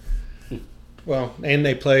album. Well, and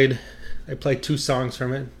they played 2 songs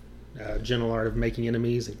from it, Gentle Art of Making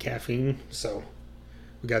Enemies and Caffeine. So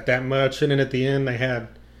we got that much. And then at the end,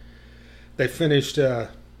 they finished, I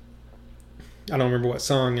don't remember what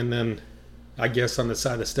song. And then I guess on the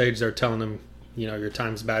side of the stage, they're telling him, you know, your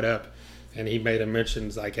time's about up. And he made a mention,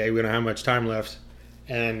 like, hey, we don't have much time left.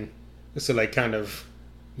 And so they kind of,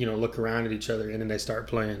 you know, look around at each other, and then they start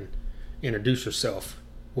playing Introduce Yourself,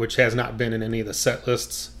 which has not been in any of the set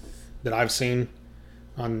lists that I've seen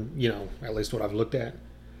on, you know, at least what I've looked at.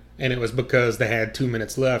 And it was because they had 2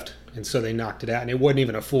 minutes left, and so they knocked it out. And it wasn't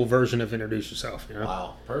even a full version of Introduce Yourself, you know?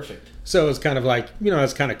 Wow, perfect. So it was kind of like, you know,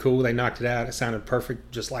 it's kind of cool. They knocked it out. It sounded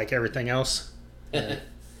perfect, just like everything else.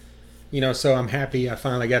 You know, so I'm happy I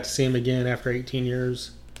finally got to see him again after 18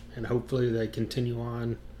 years. And hopefully they continue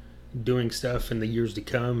on doing stuff in the years to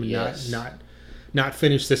come. And Yes. not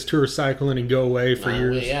finish this tour cycle and go away for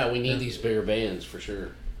years. Yeah, we need these bigger bands for sure.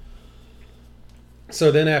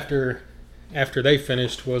 So then after they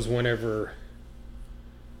finished was whenever,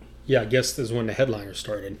 I guess this is when the headliner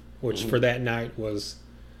started, which for that night was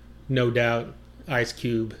No Doubt, Ice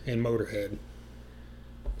Cube, and Motorhead.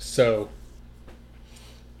 So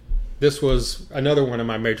this was another one of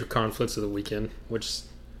my major conflicts of the weekend, which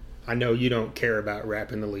I know you don't care about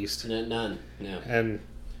rap in the least. None, no. And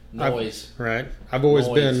Noise. I've always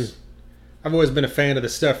Noise. been a fan of the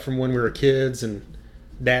stuff from when we were kids and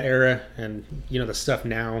that era, and you know the stuff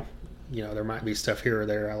now. You know, there might be stuff here or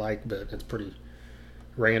there I like, but it's pretty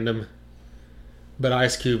random. But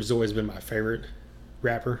Ice Cube's always been my favorite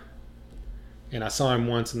rapper, and I saw him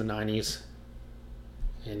once in the '90s,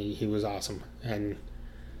 and he was awesome. And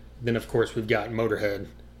then of course we've got Motorhead,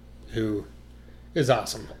 who is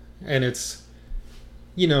awesome, and it's,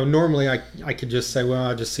 you know, normally I could just say, well,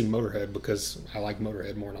 I just see Motorhead because I like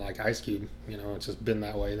Motorhead more than I like Ice Cube. You know, it's just been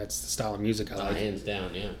that way. That's the style of music I like. Hands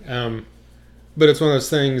down, yeah. But it's one of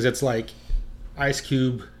those things, it's like Ice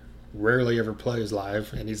Cube rarely ever plays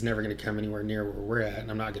live, and he's never going to come anywhere near where we're at,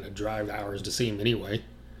 and I'm not going to drive hours to see him anyway.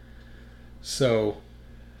 So,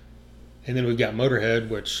 and then we've got Motorhead,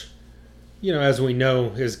 which, you know, as we know,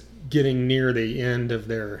 is getting near the end of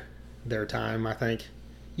their time, I think.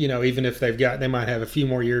 You know, even if they might have a few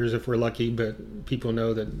more years if we're lucky, but people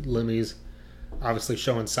know that Lemmy's obviously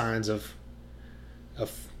showing signs of,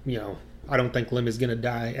 you know, I don't think Lemmy's going to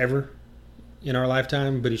die ever in our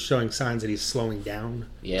lifetime, but he's showing signs that he's slowing down.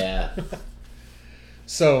 Yeah.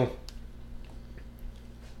 So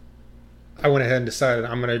I went ahead and decided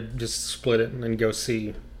I'm going to just split it and then go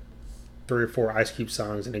see 3 or 4 Ice Cube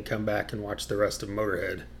songs and then come back and watch the rest of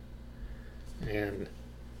Motorhead. And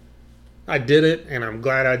I did it, and I'm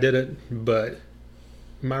glad I did it, but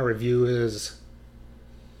my review is,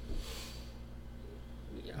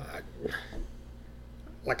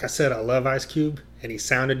 like I said, I love Ice Cube, and he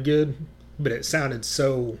sounded good, but it sounded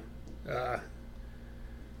so,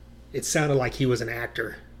 it sounded like he was an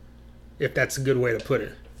actor, if that's a good way to put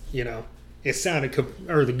it, you know. It sounded,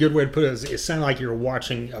 or the good way to put it is, it sounded like you were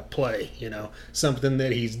watching a play, you know, something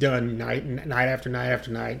that he's done night after night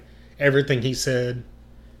after night. Everything he said,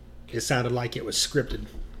 it sounded like it was scripted.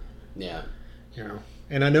 Yeah. You know,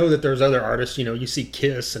 and I know that there's other artists, you know, you see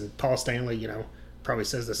Kiss and Paul Stanley, you know, probably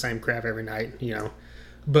says the same crap every night, you know,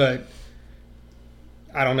 but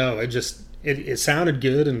I don't know. It sounded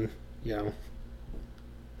good and, you know,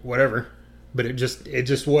 whatever, but it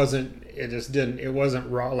wasn't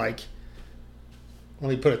raw. Like, let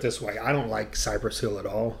me put it this way. I don't like Cypress Hill at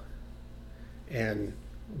all. And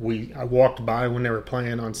I walked by when they were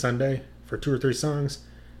playing on Sunday for 2 or 3 songs,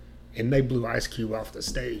 and they blew Ice Cube off the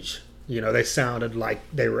stage. You know, they sounded like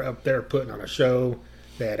they were up there putting on a show.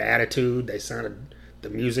 They had attitude. They sounded, the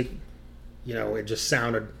music, you know, it just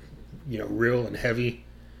sounded, you know, real and heavy.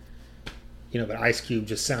 You know, but Ice Cube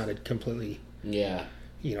just sounded completely, Yeah.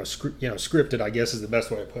 you know, scripted, I guess is the best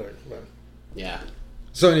way to put it. But, Yeah.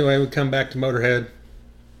 so anyway, we come back to Motorhead,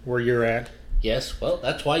 where you're at. Yes, well,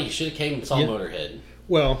 that's why you should have came and saw Motorhead.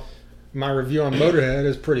 Well, my review on Motorhead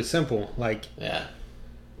is pretty simple. Like, Yeah.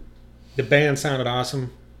 the band sounded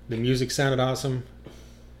awesome. The music sounded awesome.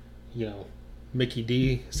 You know, Mickey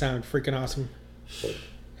D sounded freaking awesome.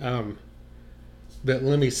 But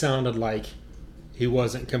Lemmy sounded like he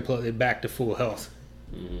wasn't completely back to full health.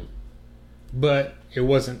 Mm-hmm. But it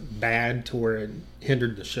wasn't bad to where it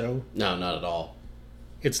hindered the show. No, not at all.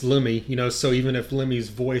 it's Lemmy, you know, so even if Lemmy's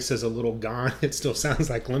voice is a little gone, it still sounds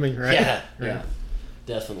like Lemmy, right? Yeah, right. yeah,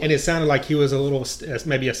 definitely. And it sounded like he was a little,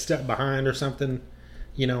 maybe a step behind or something,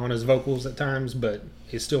 you know, on his vocals at times, but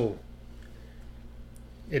he still,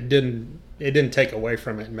 it didn't take away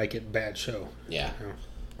from it and make it a bad show. Yeah, you know?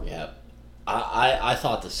 yeah. I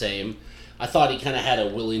thought the same. I thought he kind of had a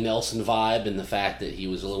Willie Nelson vibe in the fact that he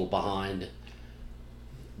was a little behind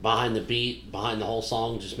the beat, behind the whole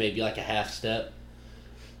song, just maybe like a half step.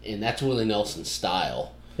 And that's Willie Nelson's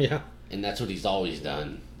style. Yeah. And that's what he's always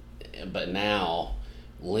done. But now,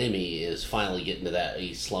 Lemmy is finally getting to that.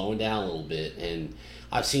 He's slowing down a little bit. And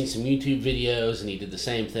I've seen some YouTube videos, and he did the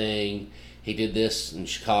same thing. He did this in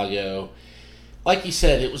Chicago. Like you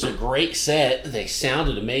said, it was a great set. They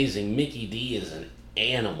sounded amazing. Mickey D is an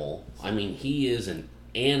animal. I mean, he is an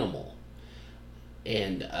animal.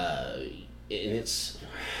 And it's...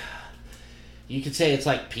 You could say it's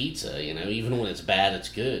like pizza, you know. Even when it's bad, it's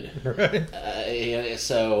good. Right.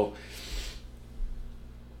 So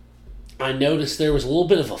I noticed there was a little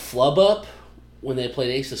bit of a flub up when they played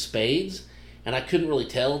Ace of Spades, and I couldn't really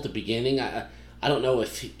tell at the beginning. I don't know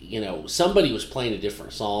if, you know, somebody was playing a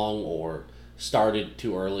different song or started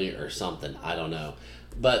too early or something. I don't know,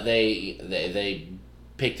 but they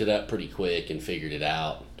picked it up pretty quick and figured it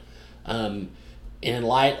out. In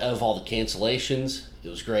light of all the cancellations, it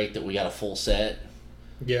was great that we got a full set.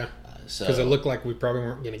 Yeah. Because it looked like we probably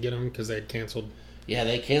weren't going to get them because they had canceled. Yeah,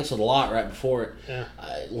 they canceled a lot right before it. Yeah.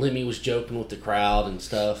 Lemmy was joking with the crowd and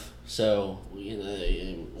stuff. So, you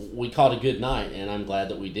know, we caught a good night, and I'm glad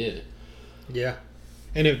that we did. Yeah.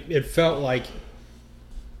 And it felt like,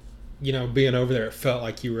 you know, being over there, it felt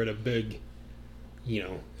like you were at a big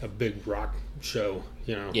rock show,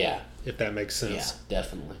 you know. Yeah. If that makes sense. Yeah,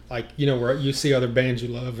 definitely. Like, you know, where you see other bands you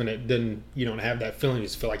love and you don't have that feeling. You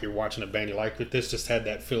just feel like you're watching a band you like. But this just had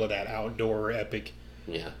that feel of that outdoor epic,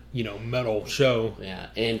 you know, metal show. Yeah.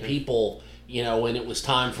 And people, you know, when it was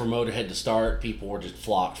time for Motorhead to start, people were just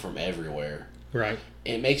flocked from everywhere. Right.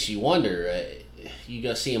 It makes you wonder, you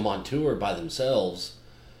go see them on tour by themselves,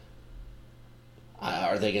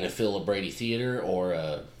 are they going to fill a Brady Theater or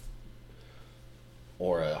a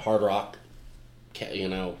Hard Rock, you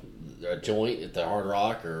know, a joint at the Hard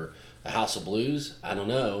Rock or a House of Blues? I don't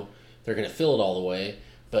know. They're going to fill it all the way.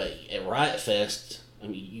 But at Riot Fest, I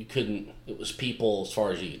mean, you couldn't. It was people as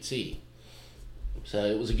far as you could see. So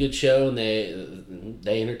it was a good show, and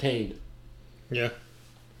they entertained. Yeah.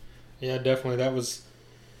 Yeah, definitely. That was.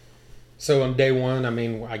 So on day one, I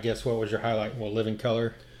mean, I guess what was your highlight? Well, Living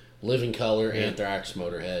Colour. Living Colour, yeah. Anthrax,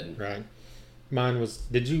 Motorhead. Right. Mine was.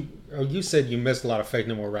 Did you? Oh, you said you missed a lot of Fake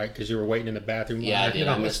No More, right? Because you were waiting in the bathroom. Yeah, I did.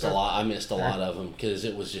 I missed a lot. I missed a lot of them because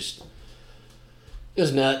it was just. It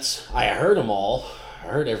was nuts. I heard them all. I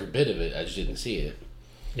heard every bit of it. I just didn't see it.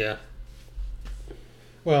 Yeah.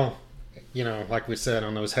 Well, you know, like we said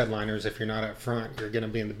on those headliners, if you're not up front, you're going to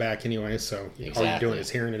be in the back anyway. So all you're doing is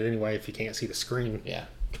hearing it anyway if you can't see the screen. Yeah.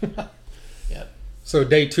 Yeah. So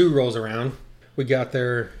day 2 rolls around. We got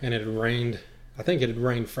there and it had rained. I think it had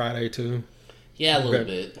rained Friday too. Yeah, a little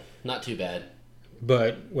bit. Not too bad.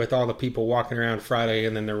 But with all the people walking around Friday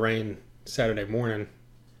and then the rain Saturday morning,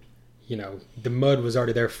 you know, the mud was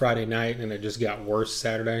already there Friday night and it just got worse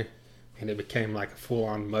Saturday. And it became like a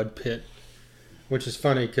full-on mud pit. Which is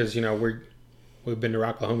funny because, you know, we've been to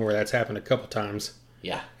Oklahoma where that's happened a couple times.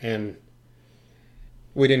 Yeah. And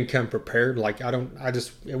we didn't come prepared. Like,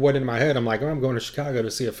 it went in my head. I'm like, oh, I'm going to Chicago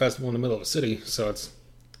to see a festival in the middle of a city. So it's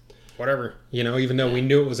whatever. You know, even though we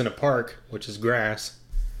knew it was in a park, which is grass.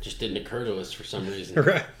 Just didn't occur to us for some reason.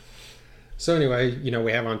 Right. So anyway, you know,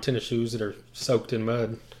 we have on tennis shoes that are soaked in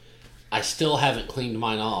mud. I still haven't cleaned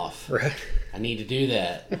mine off. Right. I need to do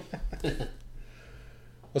that.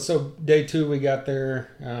 Well, so day 2 we got there,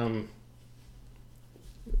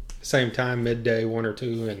 same time, midday, 1 or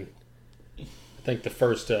 2, and I think the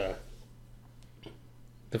first band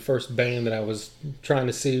that I was trying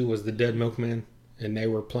to see was the Dead Milkmen, and they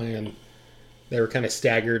were playing. They were kind of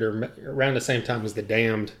staggered or around the same time as the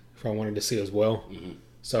Damned, if I wanted to see as well. Mm-hmm.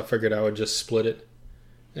 So I figured I would just split it,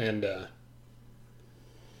 and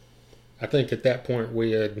I think at that point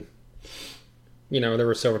we had. You know, there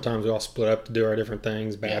were several times we all split up to do our different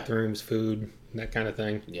things, bathrooms, food, that kind of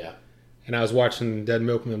thing. Yeah. And I was watching Dead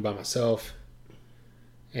Milkmen by myself.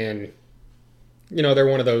 And, you know, they're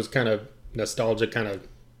one of those kind of nostalgic, kind of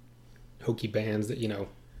hokey bands that, you know,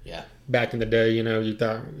 back in the day, you know, you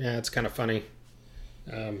thought, yeah, it's kind of funny.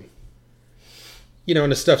 You know,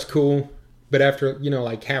 and the stuff's cool. But after, you know,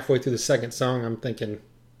 like halfway through the second song, I'm thinking,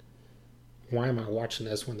 why am I watching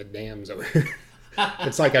this when the Dam's over here?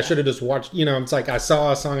 It's like I should have just watched, you know, it's like I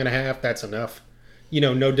saw a song and a half, that's enough.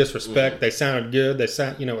 no disrespect. They sounded good. They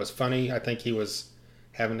sound, it was funny. I think he was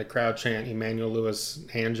having the crowd chant Emmanuel Lewis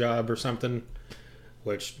hand job or something,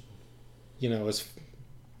 which, is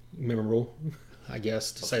memorable, I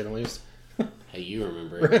guess, to say the least. Hey, you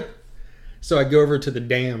remember it. So I go over to the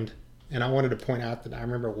Damned, and I wanted to point out that I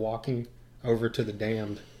remember walking over to the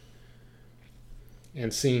Damned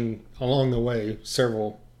and seeing along the way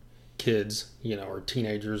several kids, or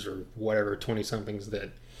teenagers or whatever, 20-somethings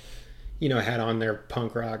that, had on their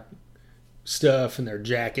punk rock stuff and their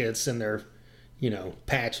jackets and their,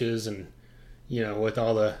 patches and, with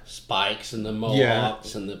all the spikes and the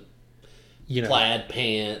mohawks and the plaid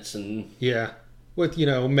pants and with,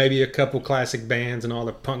 maybe a couple classic bands and all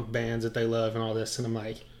the punk bands that they love and all this. And I'm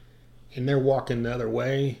like, and they're walking the other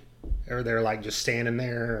way, or they're like just standing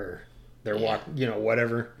there, or they're walking,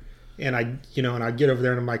 whatever. And I get over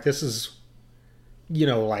there and I'm like, this is,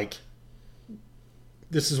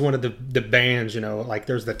 this is one of the bands, like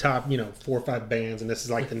there's the top, 4 or 5 bands, and this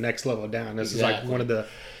is like the next level down. This is like one of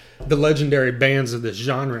the legendary bands of this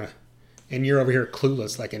genre, and you're over here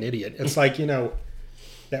clueless like an idiot. It's like,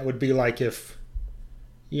 that would be like if,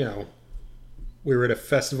 we were at a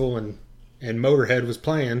festival and Motorhead was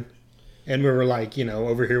playing, and we were like,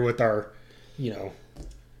 over here with our,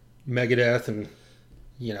 Megadeth and,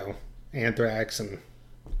 Anthrax and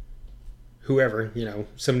whoever,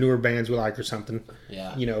 some newer bands we like or something.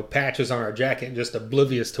 Yeah. Patches on our jacket, just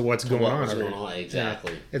oblivious to what's going on over here.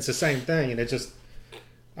 Exactly. Yeah, it's the same thing, and it just,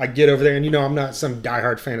 I get over there, and I'm not some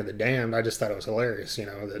diehard fan of the Damned. I just thought it was hilarious,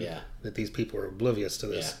 that these people were oblivious to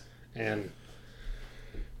this. Yeah. And,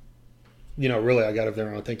 really, I got over there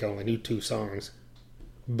and I think I only knew 2 songs,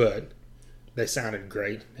 but they sounded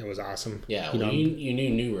great. It was awesome. Yeah, you knew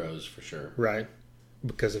New Rose for sure. Right,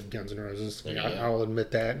 because of Guns N' Roses. I'll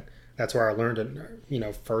admit that. That's where I learned it,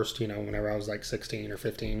 first, whenever I was like 16 or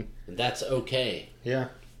 15. That's okay. Yeah.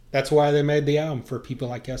 That's why they made the album, for people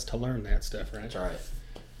like us to learn that stuff, right? That's right.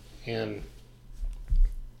 And,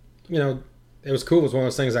 it was cool. It was one of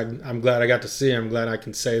those things I'm glad I got to see. I'm glad I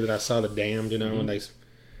can say that I saw the Damned, and they,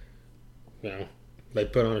 they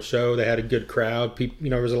put on a show. They had a good crowd. People,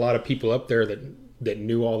 there was a lot of people up there that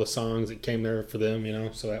knew all the songs that came there for them,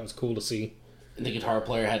 so that was cool to see. And the guitar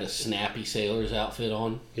player had a snappy sailor's outfit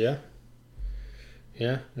on. Yeah.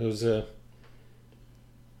 Yeah, it was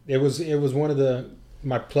one of I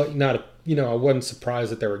wasn't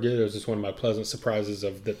surprised that they were good. It was just one of my pleasant surprises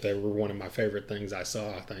of that they were one of my favorite things I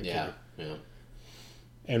saw, I think. Yeah.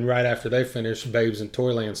 And right after they finished, Babes in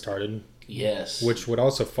Toyland started. Yes. Which would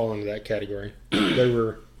also fall into that category. They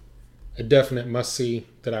were a definite must-see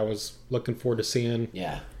that I was looking forward to seeing.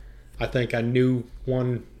 Yeah. I think I knew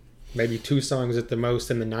maybe 2 songs at the most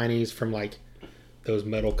in the 90s from like those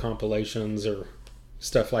metal compilations or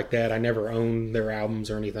stuff like that. I never owned their albums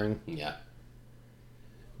or anything. Yeah.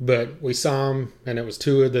 But we saw them, and it was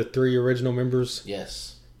 2 of the 3 original members.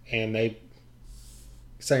 Yes. And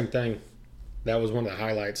same thing. That was one of the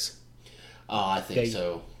highlights. Oh, I think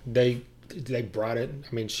so. They brought it.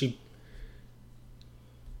 I mean, she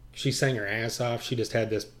sang her ass off. She just had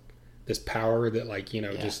this power that, like,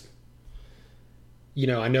 just,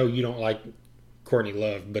 I know you don't like Courtney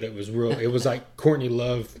Love, but it was real. It was like Courtney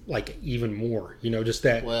Love, like, even more, just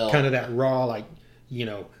that kind of that raw, like,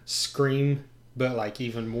 scream, but like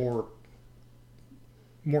even more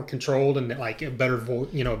controlled and like a better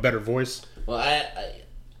voice. Well,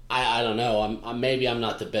 I don't know. I'm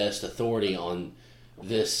not the best authority on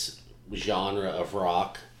this genre of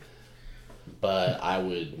rock, but I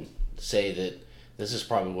would say that this is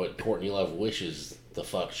probably what Courtney Love wishes the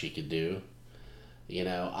fuck she could do.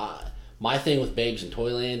 My thing with Babes in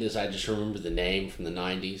Toyland is I just remember the name from the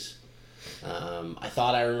 90s. I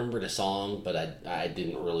thought I remembered a song, but I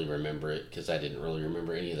didn't really remember it because I didn't really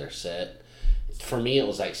remember any of their set. For me, it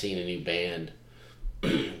was like seeing a new band.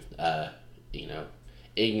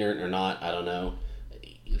 Ignorant or not, I don't know.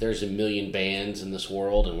 There's a million bands in this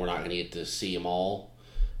world, and we're not going to get to see them all.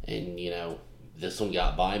 And, this one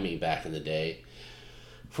got by me back in the day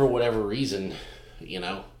for whatever reason,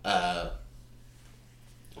 But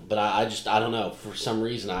I don't know. For some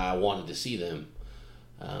reason, I wanted to see them.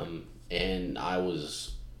 And I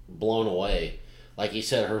was blown away. Like you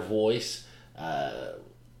said, her voice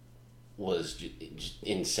was just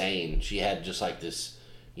insane. She had just like this,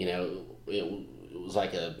 it was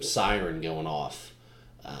like a siren going off.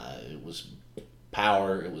 It was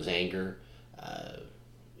power, it was anger.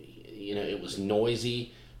 It was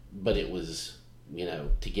noisy, but it was,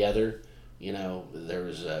 together. There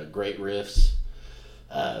was great riffs.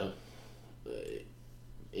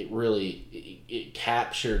 It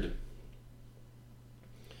captured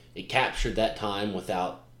that time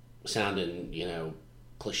without sounding,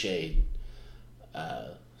 cliched.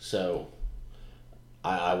 So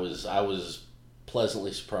I was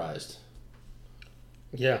pleasantly surprised.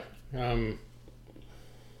 Yeah.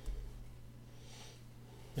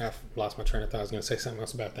 I've lost my train of thought. I was going to say something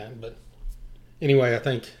else about that, but anyway,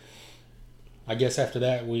 I guess after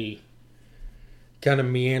that we kind of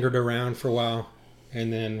meandered around for a while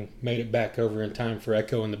and then made it back over in time for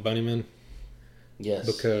Echo and the Bunnymen. Yes.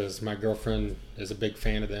 Because my girlfriend is a big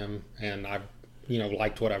fan of them, and I,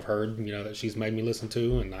 liked what I've heard, that she's made me listen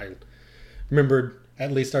to, and I remembered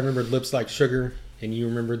Lips Like Sugar, and you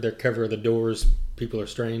remembered their cover of The Doors, People Are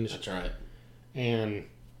Strange. That's right. And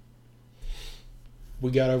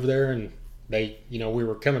we got over there, and they, we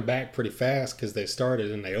were coming back pretty fast because they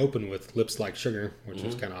started and they opened with Lips Like Sugar, which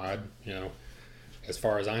was kind of odd, As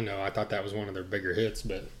far as I know, I thought that was one of their bigger hits,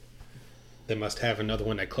 but they must have another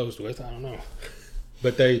one they closed with. I don't know.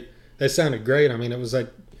 But they sounded great. I mean, it was like,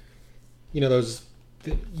 they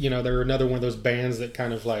were another one of those bands that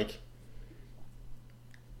kind of like,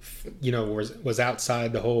 was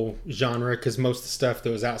outside the whole genre, because most of the stuff that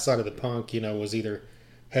was outside of the punk, was either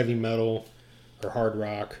heavy metal or hard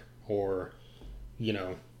rock or,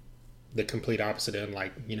 the complete opposite end,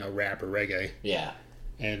 like, rap or reggae. Yeah.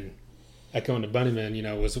 And Echo and the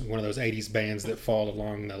Bunnymen, was one of those 80s bands that fall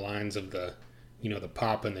along the lines of the, the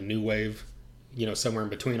pop and the new wave, somewhere in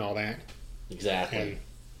between all that. Exactly.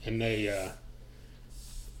 And they,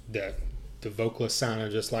 the vocalist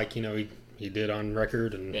sounded just like, he did on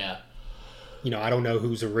record. And, yeah. I don't know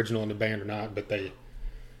who's original in the band or not, but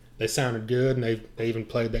they sounded good, and they even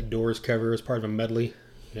played that Doors cover as part of a medley,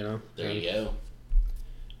 There you go.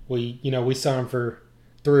 We saw them for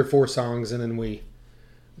 3 or 4 songs, and then we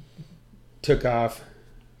took off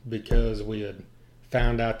because we had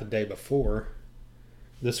found out the day before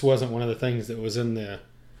this wasn't one of the things that was in the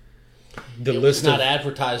it list. Was not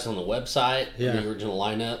advertised on the website. Yeah. The original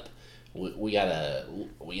lineup. We got a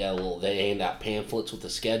little. They hand out pamphlets with the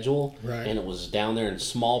schedule, right. And it was down there in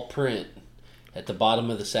small print at the bottom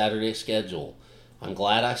of the Saturday schedule. I'm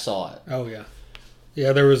glad I saw it. Oh yeah,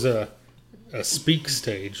 yeah. There was a speak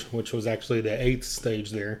stage, which was actually the 8th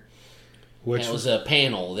stage there. Which and it was a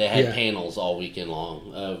panel. They had panels all weekend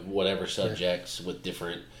long of whatever subjects with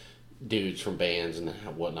different dudes from bands and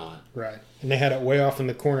whatnot. Right. And they had it way off in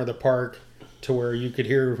the corner of the park to where you could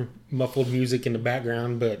hear muffled music in the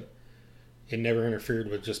background, but it never interfered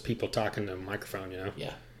with just people talking to a microphone,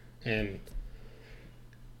 Yeah. And,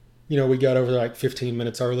 we got over there like 15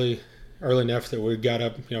 minutes early enough that we got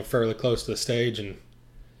up, fairly close to the stage, and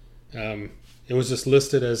it was just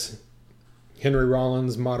listed as Henry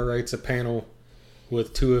Rollins moderates a panel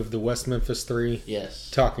with 2 of the West Memphis 3. Yes.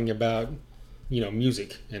 Talking about,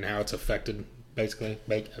 music and how it's affected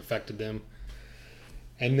them.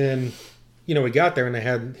 And then, we got there and they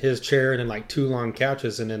had his chair and then like 2 long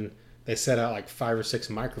couches, and then they set out like 5 or 6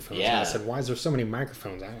 microphones. Yeah. And I said, why is there so many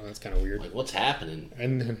microphones? I don't know, that's kind of weird. Like, what's happening?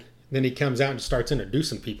 And then he comes out and starts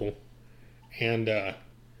introducing people. And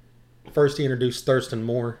first he introduced Thurston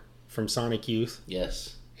Moore from Sonic Youth.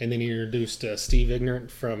 Yes. And then he introduced Steve Ignorant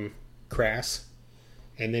from Crass.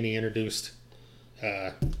 And then he introduced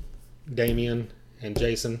Damien and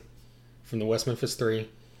Jason from the West Memphis 3.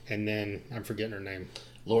 And then, I'm forgetting her name.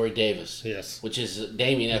 Lori Davis. Yes. Which is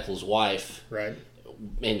Damien Eccles' wife. Right.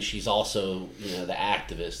 And she's also, the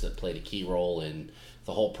activist that played a key role in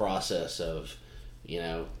the whole process of,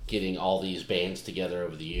 getting all these bands together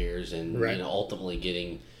over the years and, right. Ultimately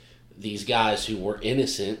getting these guys who were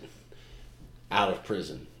innocent out of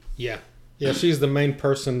prison. Yeah. Yeah, she's the main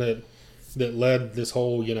person that led this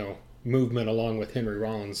whole, movement along with Henry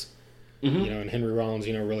Rollins. Mm-hmm. And Henry Rollins,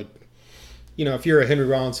 really, if you're a Henry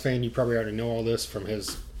Rollins fan, you probably already know all this from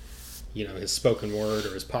his, his spoken word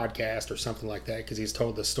or his podcast or something like that, because he's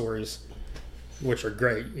told the stories, which are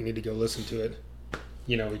great. You need to go listen to it.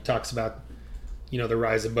 He talks about, the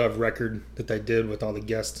Rise Above record that they did with all the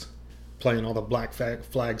guests playing all the Black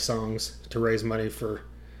Flag songs to raise money for,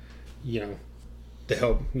 to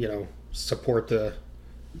help, support the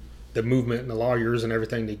movement and the lawyers and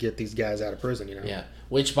everything to get these guys out of prison, Yeah,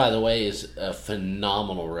 which, by the way, is a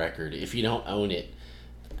phenomenal record. If you don't own it,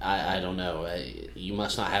 I don't know. You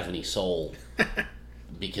must not have any soul,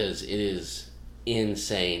 because it is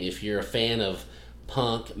insane. If you're a fan of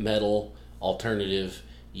punk, metal, alternative,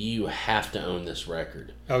 you have to own this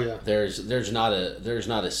record. Oh yeah. There's not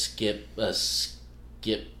a skip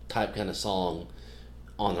type kind of song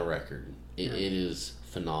on the record. It is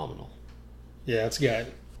phenomenal. Yeah, it's got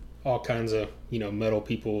all kinds of metal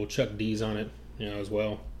people. Chuck D's on it, as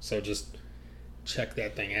well. So just check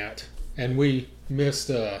that thing out. And we missed.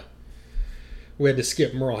 We had to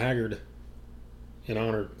skip Merle Haggard in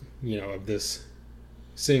honor of this,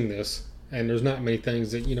 seeing this. And there's not many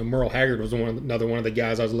things that, Merle Haggard was another one of the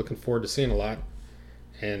guys I was looking forward to seeing a lot.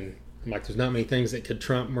 And I'm like, there's not many things that could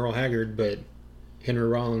trump Merle Haggard, but Henry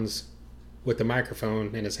Rollins with the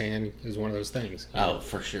microphone in his hand is one of those things. Oh,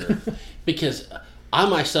 for sure. Because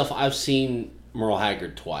I've seen Merle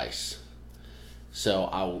Haggard twice.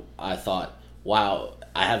 So I thought, wow,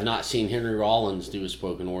 I have not seen Henry Rollins do a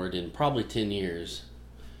spoken word in probably 10 years.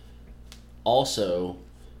 Also,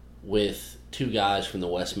 with two guys from the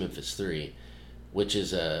West Memphis Three, which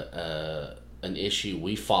is an issue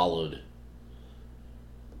we followed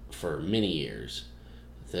for many years.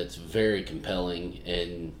 That's very compelling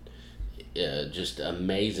and just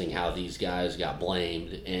amazing how these guys got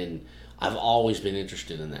blamed, and I've always been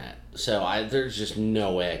interested in that. So there's just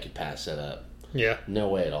no way I could pass that up. Yeah. No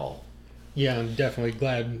way at all. Yeah, I'm definitely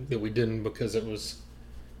glad that we didn't, because it was,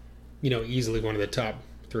 easily one of the top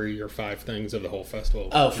 3 or 5 things of the whole festival.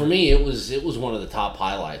 Oh, for me, it was one of the top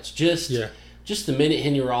highlights. Just the minute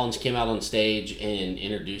Henry Rollins came out on stage and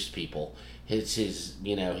introduced people.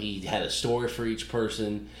 He had a story for each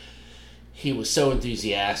person. He was so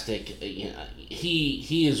enthusiastic.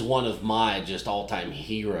 He is one of my just all-time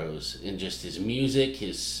heroes in just his music,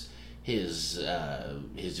 his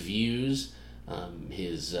views,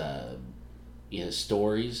 his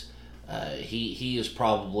stories. He is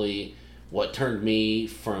probably what turned me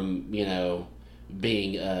from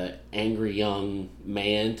being a angry young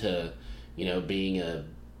man to being a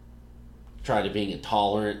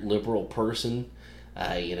tolerant liberal person.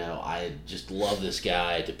 I just love this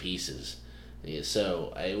guy to pieces. Yeah,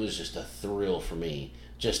 so it was just a thrill for me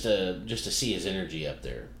just to see his energy up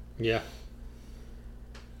there. Yeah.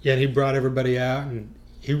 Yeah, and he brought everybody out, and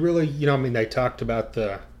he really, they talked about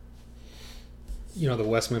the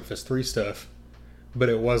West Memphis 3 stuff, but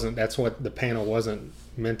it wasn't, that's what the panel wasn't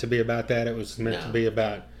meant to be about that. It was meant to be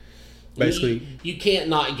about basically... You can't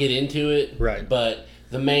not get into it, right? But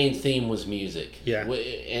the main theme was music. Yeah.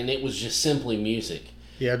 And it was just simply music.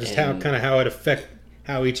 Yeah, just how it affected,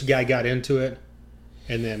 how each guy got into it,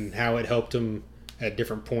 and then how it helped him at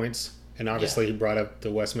different points. And obviously he brought up the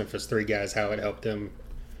West Memphis 3 guys, how it helped them,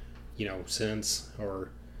 since,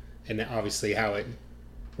 and obviously how it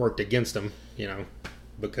worked against them,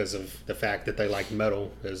 because of the fact that they like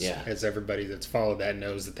metal, as everybody that's followed that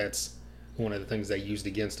knows that's one of the things they used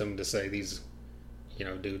against them, to say these,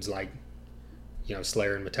 dudes like,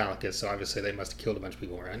 Slayer and Metallica, so obviously they must have killed a bunch of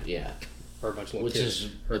people, right? Yeah. Or a bunch of little Which kids.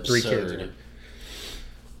 is or absurd. 3 kids.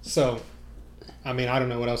 So, I don't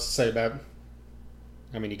know what else to say about...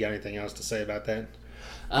 you got anything else to say about that?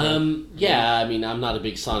 Yeah, I'm not a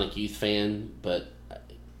big Sonic Youth fan, but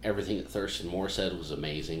everything that Thurston Moore said was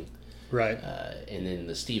amazing. Right. And then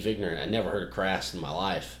the Steve Ignorant, I never heard of Crass in my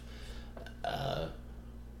life.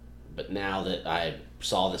 But now that I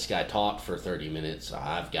saw this guy talk for 30 minutes,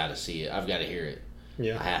 I've got to see it. I've got to hear it.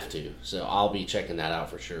 Yeah. I have to. So I'll be checking that out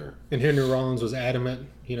for sure. And Henry Rollins was adamant,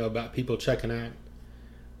 about people checking out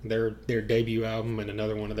their debut album and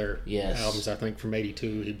another one of their albums, I think, from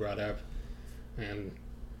 '82 he brought up. And,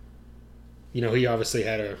 he obviously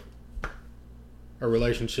had a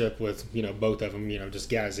relationship with, both of them, just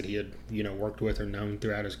guys that he had, worked with or known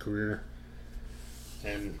throughout his career.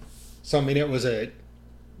 And so, it was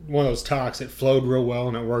one of those talks. It flowed real well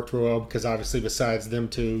and it worked real well, because obviously besides them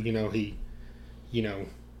two, he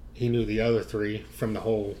knew the other 3 from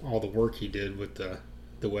all the work he did with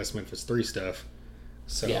the West Memphis 3 stuff.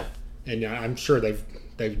 So, and I'm sure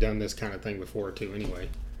they've done this kind of thing before too anyway.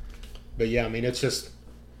 But yeah, it's just,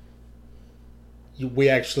 we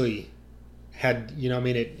actually had,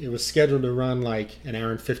 it was scheduled to run like an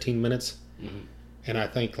hour and 15 minutes. Mm-hmm. And I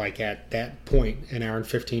think at that point, an hour and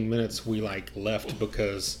 15 minutes, we left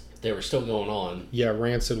because... They were still going on. Yeah,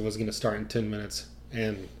 Rancid was going to start in 10 minutes.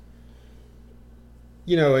 And,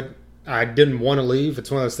 I didn't want to leave.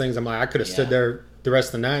 It's one of those things I could have stood there the rest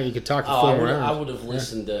of the night. You could talk for 4 more hours. I would have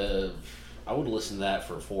listened to that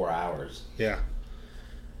for 4 hours. Yeah.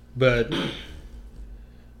 But,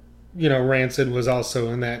 Rancid was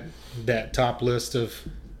also in that top list of,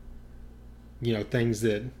 things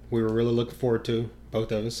that we were really looking forward to,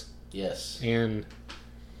 both of us. Yes. And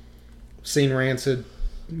seen Rancid,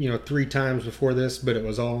 3 times before this, but it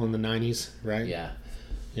was all in the 90s, right? Yeah.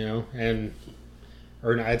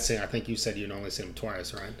 I think you said you'd only seen them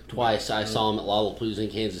twice, right? Twice. I saw them at Lollapalooza in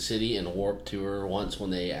Kansas City and Warped Tour once when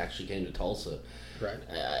they actually came to Tulsa. Right.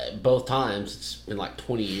 Both times, it's been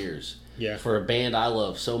 20 years. Yeah. For a band I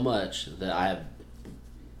love so much that I have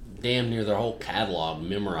damn near their whole catalog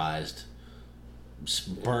memorized,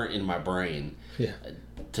 burnt in my brain. Yeah.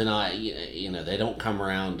 Tonight, they don't come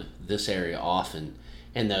around this area often,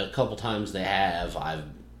 and the couple times they have, I've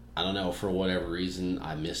I don't know, for whatever reason,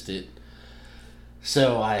 I missed it.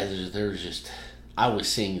 So I was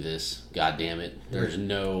seeing this, god damn it. There's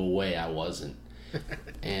no way I wasn't.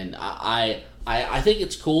 And I think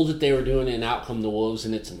it's cool that they were doing an Out Come the Wolves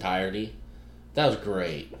in its entirety. That was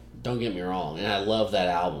great. Don't get me wrong. And I love that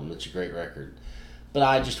album. It's a great record. But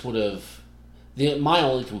I just would have... my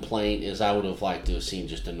only complaint is I would have liked to have seen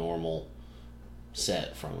just a normal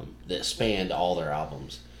set from them that spanned all their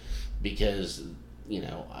albums. Because,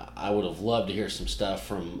 I would have loved to hear some stuff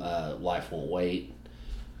from Life Won't Wait.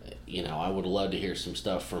 I would have loved to hear some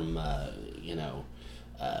stuff from, I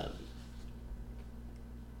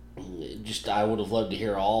would have loved to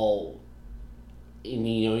hear all, and,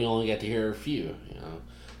 you only got to hear a few,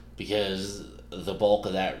 because the bulk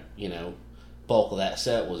of that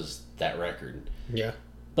set was that record. Yeah.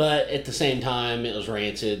 But at the same time, it was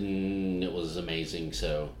Rancid and it was amazing,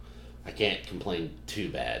 so I can't complain too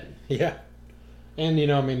bad. Yeah. And,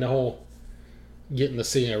 the whole getting to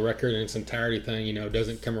see a record in its entirety thing,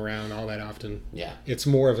 doesn't come around all that often. Yeah. It's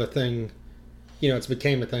more of a thing, it's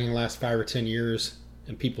became a thing in the last 5 or 10 years,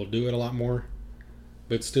 and people do it a lot more.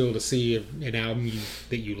 But still, to see an album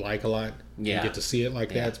that you like a lot, and get to see it like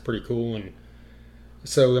that, it's pretty cool. And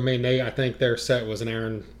so, I think their set was an hour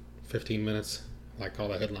and 15 minutes, like all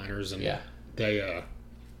the headliners. And they,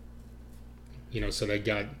 so they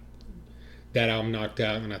got that album knocked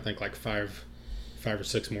out, and I think like five or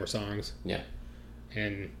six more songs. Yeah.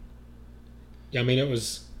 And, it's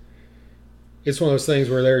one of those things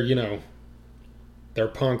where they're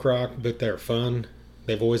punk rock, but they're fun.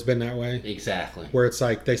 They've always been that way. Exactly. Where it's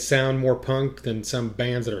like they sound more punk than some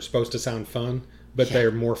bands that are supposed to sound fun, but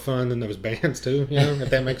they're more fun than those bands too, if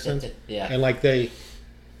that makes sense. Yeah. And like they,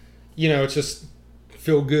 it's just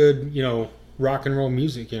feel good, rock and roll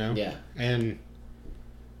music, Yeah. And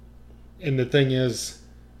the thing is,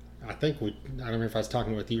 I think I don't know if I was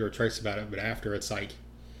talking with you or Trace about it, but after it's like,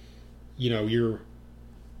 there's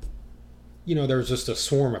just a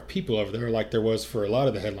swarm of people over there like there was for a lot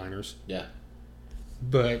of the headliners. Yeah.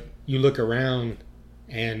 But you look around,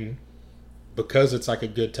 and because it's like a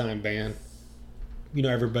good time band,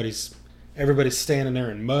 everybody's standing there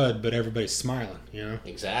in mud, but everybody's smiling,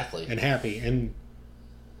 Exactly. and happy. And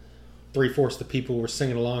 3/4 the people were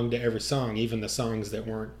singing along to every song, even the songs that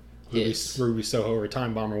weren't Ruby Soho or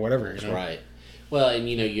Time Bomb or whatever. That's right. Well, and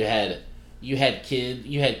you had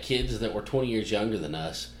kids that were 20 years younger than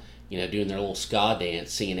us, doing their little ska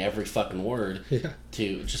dance, singing every fucking word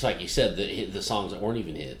to, just like you said, the songs that weren't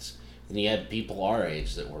even hits. And you had people our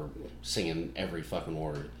age that were singing every fucking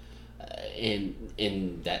word,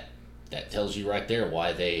 and that tells you right there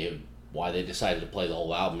why they decided to play the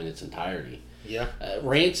whole album in its entirety. Yeah.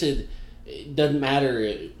 Rancid, it doesn't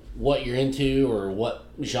matter what you're into or what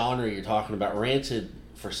genre you're talking about. Rancid,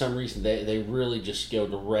 for some reason, they really just go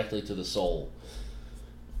directly to the soul.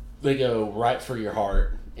 They go right for your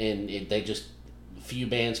heart, and few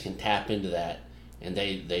bands can tap into that, and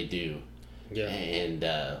they do. Yeah. And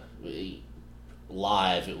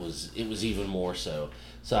live, it was even more so.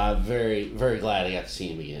 So I'm very, very glad I got to see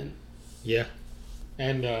him again. Yeah.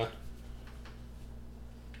 And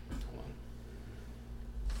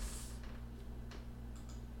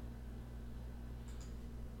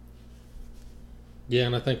yeah,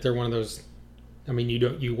 and I think they're one of those.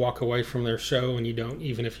 You walk away from their show, and you don't,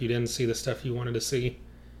 even if you didn't see the stuff you wanted to see,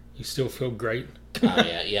 you still feel great. Oh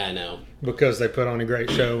yeah, I know. Because they put on a great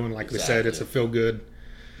show, and like we said, it's a feel good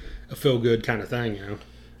kind of thing,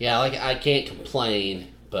 Yeah, like I can't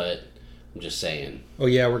complain, but I'm just saying. Oh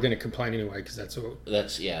yeah, we're gonna complain anyway because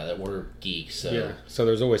that we're geeks. So yeah, so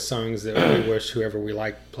there's always songs that we wish whoever we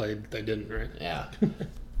like played they didn't, right? Yeah.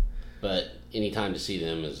 But anytime to see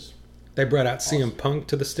them is. They brought out awesome. CM Punk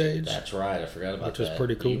to the stage. That's right. I forgot about that. Which was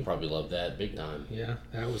pretty cool. You probably loved that big time. Yeah,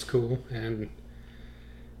 that was cool. And,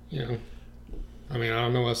 I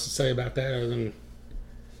don't know what else to say about that other than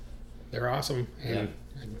they're awesome. And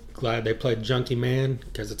I'm glad they played Junkie Man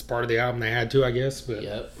because it's part of the album they had to, I guess. But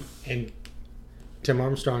Yep. And Tim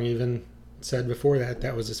Armstrong even said before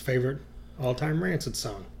that was his favorite all-time Rancid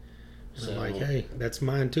song. So, I'm like, hey, that's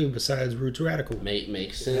mine too, besides Roots Radical.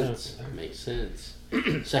 Makes sense. Yeah. Makes sense.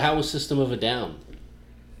 So how was System of a Down?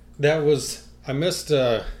 I missed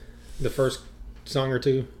the first song or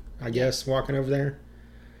two, I guess, walking over there.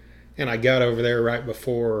 And I got over there right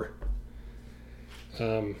before,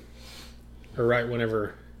 or right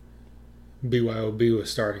whenever BYOB was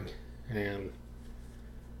starting. And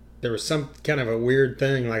there was some kind of a weird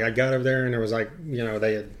thing. Like, I got over there and there was like,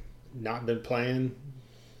 they had not been playing.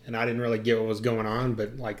 And I didn't really get what was going on,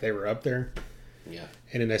 but like they were up there. Yeah.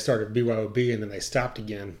 And then they started BYOB, and then they stopped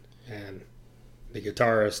again. And the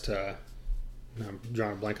guitarist I'm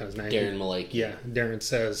drawing a blank on his name. Darren Malaki. Yeah, Darren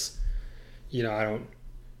says, I don't,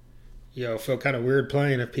 feel kind of weird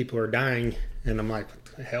playing if people are dying. And I'm like, what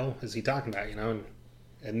the hell is he talking about,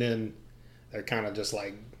 And then they're kind of just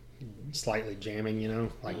like slightly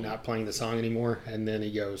jamming, like not playing the song anymore. And then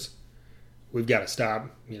he goes, we've got to stop,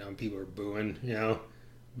 and people are booing,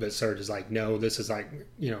 But Serge is like, no, this is like,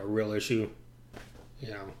 a real issue,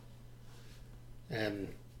 And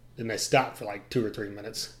then they stopped for like 2 or 3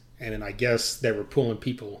 minutes. And then I guess they were pulling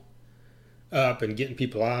people up and getting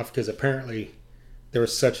people off because apparently there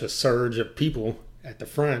was such a surge of people at the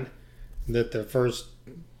front that the first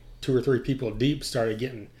 2 or 3 people deep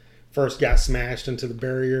first got smashed into the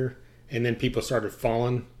barrier, and then people started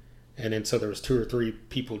falling. And then so there was 2 or 3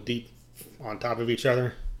 people deep on top of each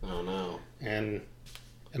other. Oh, no. And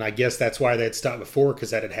I guess that's why they had stopped before,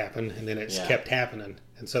 because that had happened, and then it kept happening.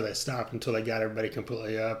 And so they stopped until they got everybody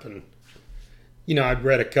completely up. And, I'd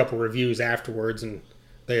read a couple reviews afterwards, and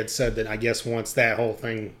they had said that I guess once that whole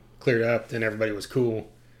thing cleared up, then everybody was cool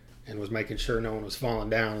and was making sure no one was falling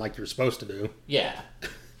down like you're supposed to do. Yeah.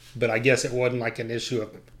 But I guess it wasn't like an issue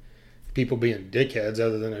of people being dickheads,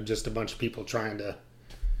 other than just a bunch of people trying to...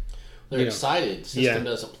 They're excited. System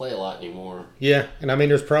doesn't play a lot anymore. Yeah, and I mean,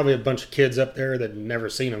 there's probably a bunch of kids up there that have never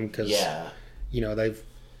seen them because, they've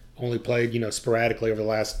only played, sporadically over the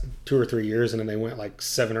last 2 or 3 years, and then they went like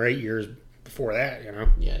 7 or 8 years before that,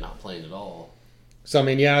 Yeah, not playing at all. So, I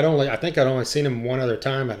mean, I think I'd only seen him one other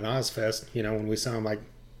time at an Ozfest, when we saw him like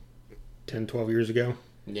 10, 12 years ago.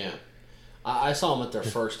 Yeah. I saw him at their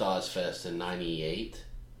first Ozfest in 98,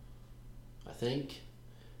 I think.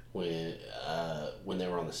 When they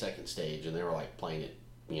were on the second stage and they were like playing it,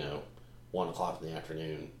 1 o'clock in the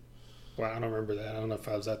afternoon. Wow, I don't remember that. I don't know if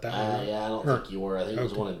I was at that one. Yeah, I don't think you were. I think it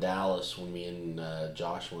was one in Dallas when me and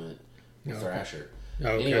Josh went with Thrasher.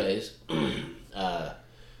 Okay. Anyways, and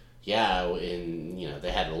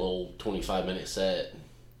they had a little 25-minute set.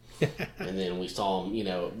 And then we saw them,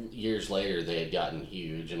 years later they had gotten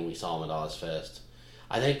huge, and we saw them at Ozfest.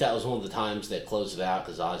 I think that was one of the times they closed it out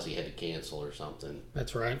because Ozzy had to cancel or something.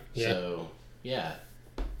 That's right. Yeah. So, yeah.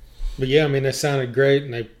 But yeah, I mean, they sounded great,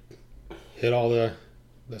 and they hit all the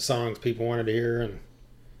songs people wanted to hear, and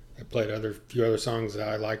they played a few other songs that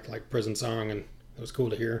I liked, like Prison Song, and it was cool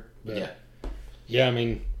to hear. But yeah, I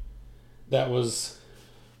mean, that was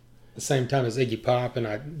the same time as Iggy Pop,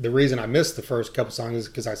 and the reason I missed the first couple songs is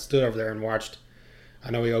because I stood over there and watched. I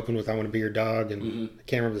know he opened with "I Want to Be Your Dog," and I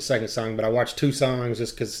can't remember the second song, but I watched 2 songs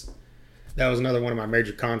just because that was another one of my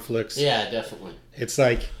major conflicts. Yeah, definitely. It's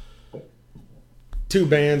like 2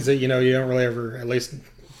 bands that you don't really ever, at least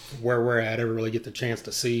where we're at, ever really get the chance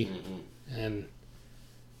to see, and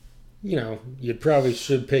you probably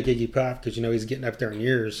should pick Iggy Pop because he's getting up there in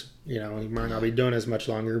years. He might not be doing as much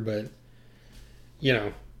longer, but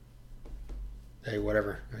hey,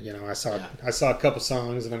 whatever. I saw a couple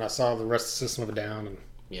songs, and then I saw the rest of the System of a Down. And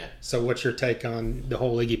so, what's your take on the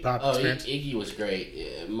whole Iggy Pop experience? Iggy was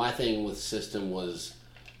great. My thing with System was,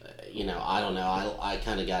 I don't know. I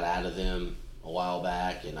kind of got out of them a while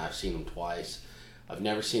back, and I've seen them twice. I've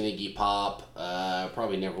never seen Iggy Pop.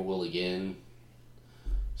 Probably never will again.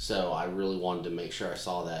 So I really wanted to make sure I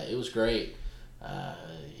saw that. It was great.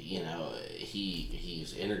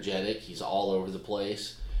 He's energetic. He's all over the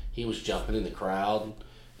place. He was jumping in the crowd,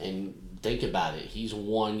 and think about it. He's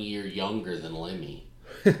 1 year younger than Lemmy.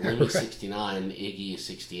 Lemmy's 69, Iggy is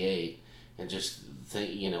 68, and just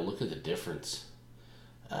think, look at the difference.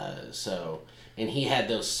 And he had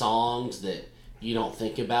those songs that you don't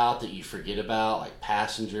think about, that you forget about, like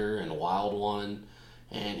Passenger and Wild One,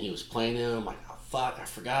 and he was playing them. I'm like, oh fuck, I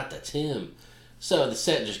forgot that's him. So the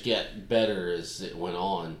set just got better as it went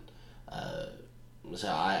on. So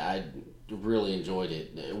I really enjoyed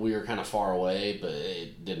it. We were kind of far away, but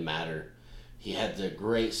it didn't matter. He had the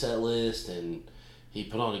great set list, and he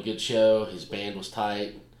put on a good show. His band was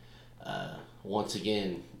tight. Once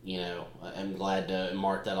again, I'm glad to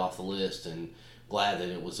mark that off the list, and glad that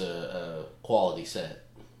it was a quality set.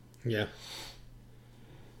 Yeah.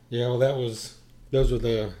 Yeah, well, those were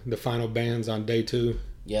the final bands on day 2.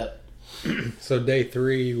 Yep. So day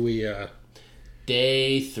 3, we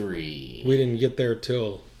didn't get there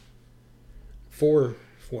till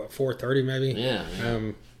 4:30 maybe. Yeah.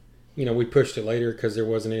 We pushed it later because there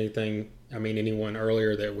wasn't anyone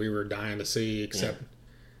earlier that we were dying to see, except it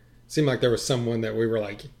seemed like there was someone that we were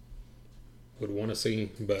like would want to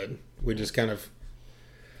see, but we just kind of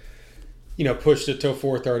pushed it till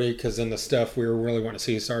 4:30 because then the stuff we were really wanting to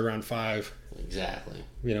see started around 5. Exactly.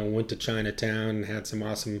 Went to Chinatown and had some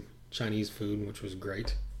awesome Chinese food, which was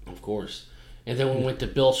great. Of course. And then we went to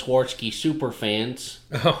Bill Swarsky Super Fans.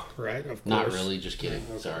 Oh, right, of course. Not really, just kidding.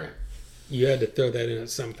 Okay. Sorry. You had to throw that in at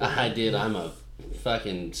some point. I did. I'm a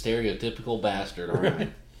fucking stereotypical bastard,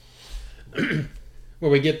 aren't I? Well,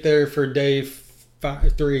 we get there for day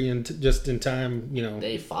 3 and just in time,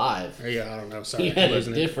 Day 5. Yeah, I don't know. Sorry. You had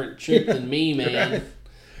a different trip than me, man. Right.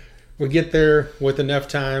 We get there with enough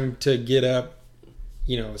time to get up,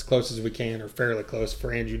 as close as we can, or fairly close,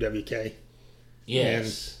 for Andrew WK.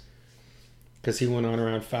 Yes. Because he went on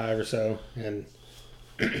around 5 or so. And,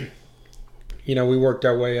 we worked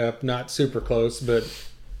our way up, not super close, but,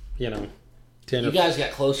 10 You guys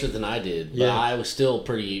got closer than I did, but I was still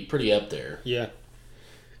pretty up there. Yeah.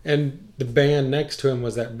 And the band next to him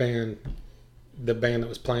was the band that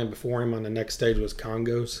was playing before him on the next stage was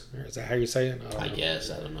Congos. Or is that how you say it? I guess.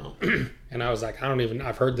 I don't know. And I was like,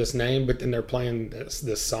 I've heard this name, but then they're playing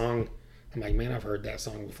this song. I'm like, man, I've heard that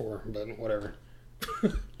song before, but whatever.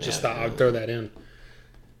 Just thought I'd throw that in.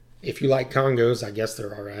 If you like Congos, I guess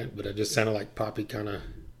they're all right, but it just sounded like poppy kind of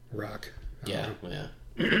rock. Yeah.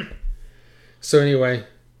 So anyway,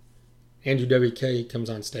 Andrew WK comes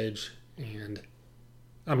on stage, and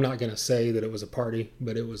I'm not going to say that it was a party,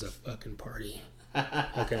 but it was a fucking party.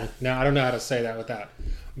 Okay. Now, I don't know how to say that without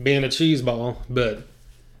being a cheeseball, but...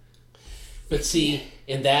 But see,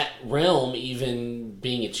 in that realm, even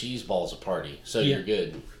being a cheeseball is a party, so you're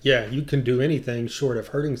good. Yeah, you can do anything short of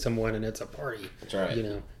hurting someone, and it's a party. That's right.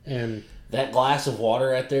 And... That glass of water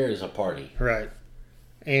right there is a party. Right.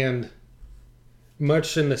 And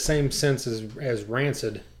much in the same sense as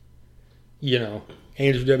Rancid,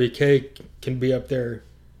 Andrew WK can be up there...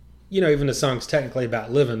 even the song's technically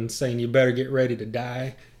about living, saying you better get ready to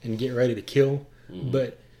die and get ready to kill. Mm-hmm.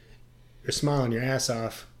 But you're smiling your ass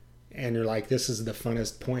off, and you're like, this is the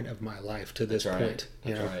funnest point of my life to this point.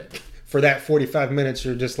 That's right. For that 45 minutes,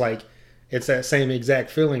 you're just like, it's that same exact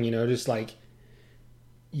feeling, just like,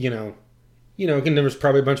 and there was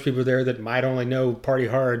probably a bunch of people there that might only know Party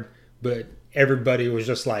Hard, but everybody was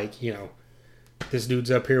just like, this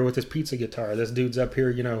dude's up here with his pizza guitar. This dude's up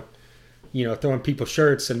here, throwing people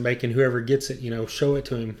shirts and making whoever gets it, show it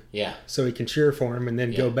to him. Yeah. So he can cheer for him and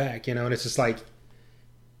then go back, and it's just like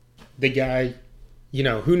the guy,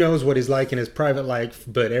 who knows what he's like in his private life,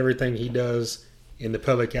 but everything he does in the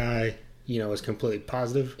public eye, is completely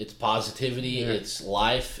positive. It's positivity, it's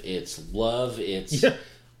life, it's love, it's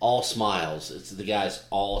all smiles. It's the guy's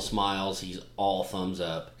all smiles, he's all thumbs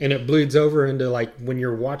up. And it bleeds over into like when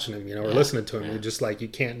you're watching him, or listening to him, you're just like, you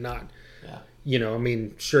can't not.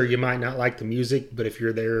 Sure, you might not like the music, but if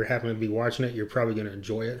you're there, happen to be watching it, you're probably going to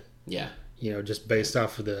enjoy it. Yeah. Just based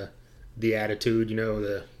off of the attitude,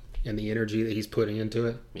 and the energy that he's putting into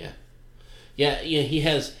it. Yeah. Yeah, he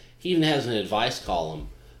even has an advice column,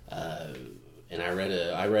 and I read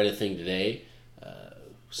a thing today.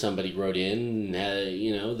 Somebody wrote in,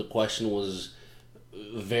 and the question was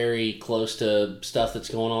very close to stuff that's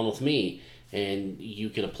going on with me, and you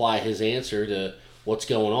can apply his answer to what's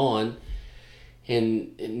going on.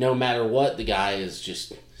 And no matter what, the guy is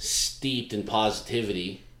just steeped in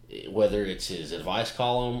positivity, whether it's his advice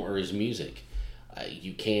column or his music.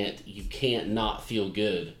 You can't not feel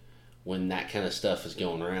good when that kind of stuff is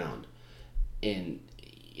going around. And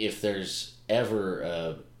if there's ever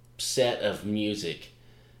a set of music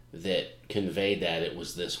that conveyed that, it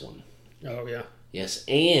was this one. Oh yeah. Yes,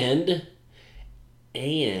 and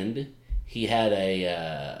he had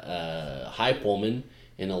a hype woman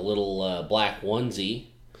in a little black onesie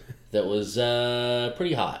that was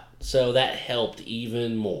pretty hot. So that helped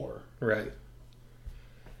even more. Right.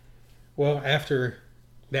 Well, after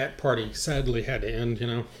that party sadly had to end,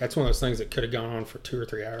 that's one of those things that could have gone on for 2 or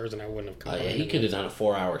 3 hours and I wouldn't have come. Oh, yeah, he could have done a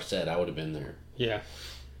 4-hour set. I would have been there. Yeah.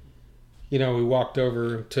 We walked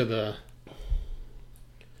over to the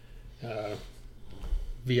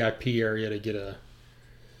VIP area to get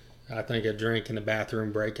a drink in the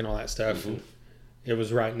bathroom break and all that stuff. Mm-hmm. And it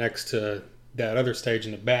was right next to that other stage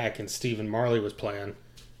in the back, and Stephen Marley was playing.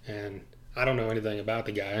 And I don't know anything about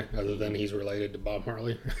the guy other than he's related to Bob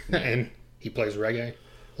Marley. And he plays reggae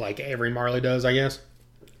like every Marley does, I guess.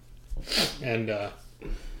 And,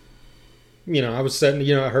 I was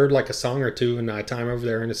sitting, I heard like a song or two in my time over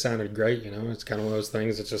there, and it sounded great, It's kind of one of those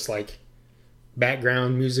things that's just like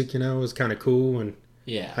background music, was kind of cool. And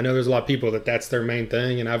yeah, I know there's a lot of people that's their main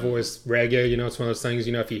thing, and I've always reggae, it's one of those things,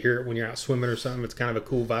 if you hear it when you're out swimming or something, it's kind of a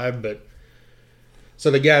cool vibe. But so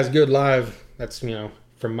the guy's good live. That's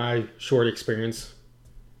from my short experience,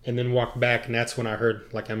 and then walked back, and that's when I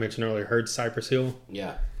heard, like I mentioned earlier, heard Cypress Hill.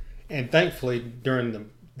 Yeah, and thankfully during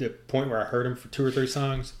the point where I heard him for 2 or 3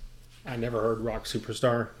 songs, I never heard Rock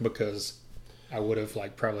Superstar, because I would have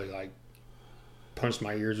probably punched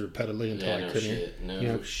my ears repeatedly until I couldn't hear.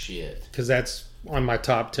 No shit. Because that's on my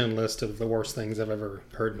top 10 list of the worst things I've ever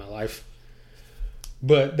heard in my life.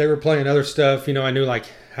 But they were playing other stuff. You know, I knew like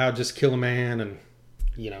How Just Kill a Man and,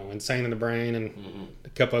 you know, Insane in the Brain and a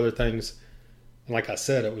couple other things. And like I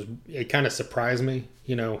said, it kind of surprised me,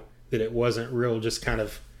 you know, that it wasn't real, just kind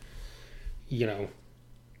of, you know,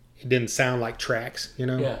 it didn't sound like tracks, you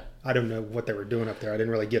know. Yeah. I don't know what they were doing up there. I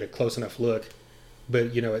didn't really get a close enough look.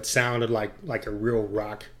 But, you know, it sounded like a real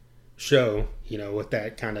rock show, you know, with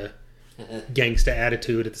that kind of gangsta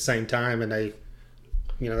attitude at the same time. And they,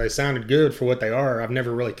 you know, they sounded good for what they are. I've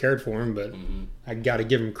never really cared for them, but I got to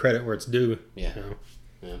give them credit where it's due. Yeah. You know?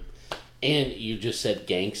 Yeah. And you just said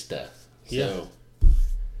gangsta. So,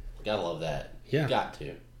 gotta love that. Yeah. Got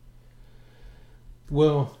to.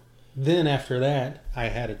 Well, then after that, I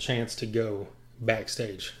had a chance to go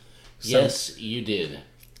backstage. Yes, you did.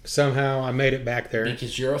 Somehow I made it back there.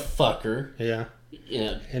 Because you're a fucker. Yeah. You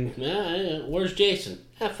know, And where's Jason?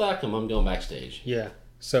 Fuck him. I'm going backstage. yeah.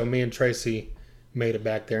 So me and Tracy made it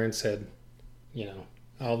back there and said, you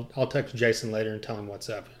know, I'll text Jason later and tell him what's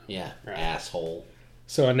up. Yeah, Right. asshole.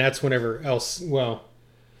 So, and that's whenever else, well,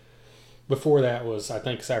 before that was, I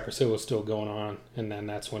think Cypress Hill was still going on. And then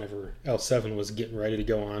that's whenever L7 was getting ready to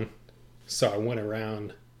go on. So I went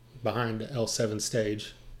around behind the L7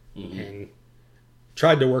 stage and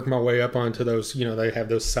tried to work my way up onto those, you know, they have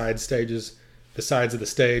those side stages, the sides of the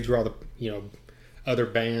stage where all the, you know, other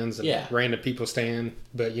bands and random people stand.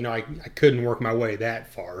 But, you know, I couldn't work my way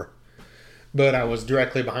that far. But I was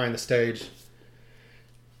directly behind the stage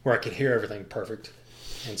where I could hear everything perfect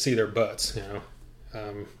and see their butts, you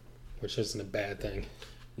know, which isn't a bad thing.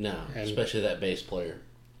 No, And- especially that bass player.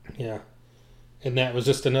 Yeah. And that was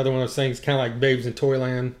just another one of those things, kind of like Babes in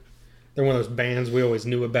Toyland. They're one of those bands we always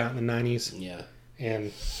knew about in the 90s. Yeah.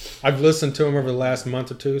 And I've listened to them over the last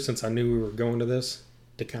month or two since I knew we were going to this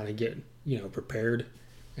to kind of get, you know, prepared.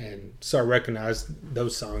 And so I recognized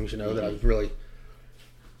those songs, you know, that I was really...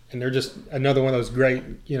 And they're just another one of those great,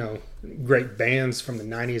 you know, great bands from the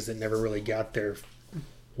 90s that never really got their...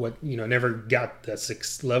 never got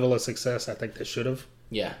the level of success I think they should have.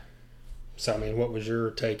 Yeah. So, I mean, what was your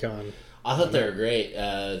take on... I thought they were great.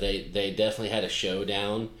 They definitely had a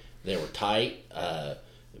showdown. They were tight.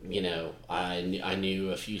 You know, I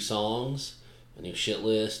knew a few songs. I knew Shit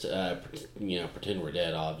List. You know, Pretend We're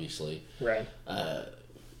Dead, obviously. Right.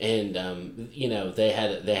 And you know, they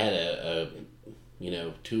had a you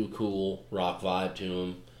know, too cool rock vibe to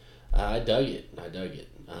them. I dug it.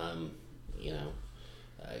 You know,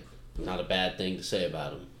 not a bad thing to say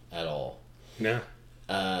about them at all. No.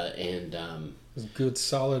 And It was good,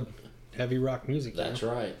 solid, heavy rock music. that's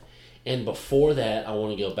right. And before that, I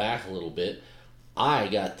want to go back a little bit. I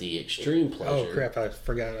got the extreme pleasure. Oh crap! I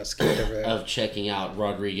forgot I skipped over that. Of checking out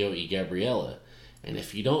Rodrigo y Gabriela. And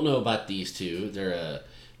if you don't know about these two, they're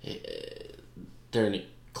a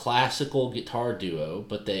classical guitar duo,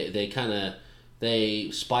 but they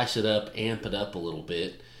spice it up, amp it up a little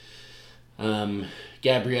bit.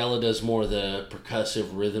 Gabriela does more of the percussive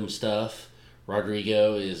rhythm stuff.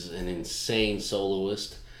 Rodrigo is an insane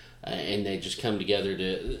soloist, and they just come together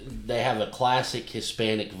they have a classic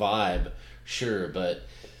Hispanic vibe, sure, but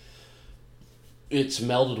it's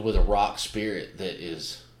melded with a rock spirit that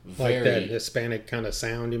is very... Like that Hispanic kind of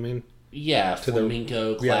sound, you mean? Yeah,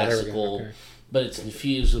 flamenco, classical, okay. But it's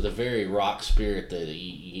infused with a very rock spirit that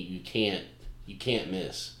you can't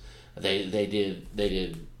miss. They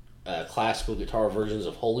did classical guitar versions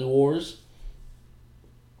of Holy Wars,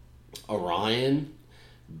 Orion,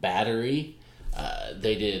 Battery.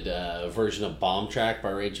 They did a version of Bomb Track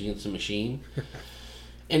by Rage Against the Machine.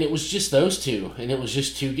 And it was just those two. And it was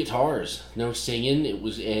just two guitars. No singing. It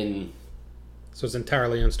was in... So it's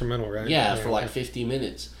entirely instrumental, right? Yeah, for like 50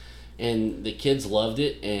 minutes. And the kids loved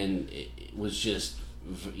it. And it was just,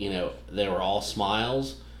 you know, they were all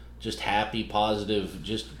smiles. Just happy, positive,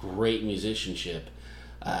 just great musicianship.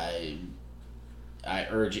 I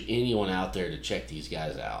urge anyone out there to check these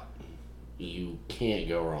guys out. You can't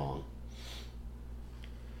go wrong.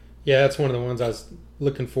 Yeah, that's one of the ones I was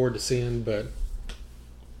looking forward to seeing, but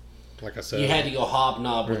like I said... You had to go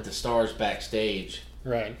hobnob with the stars backstage.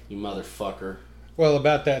 Right. You motherfucker. Well,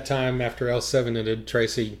 about that time, after L7 ended,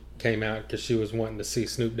 Tracy came out because she was wanting to see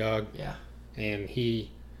Snoop Dogg. Yeah. And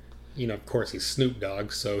he, you know, of course, he's Snoop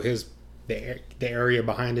Dogg, so the area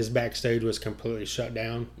behind his backstage was completely shut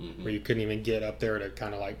down, where you couldn't even get up there to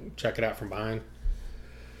kind of like check it out from behind.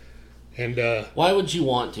 And why would you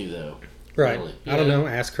want to, though? Right. Really? I don't know.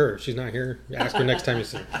 Ask her. She's not here. Ask her next time you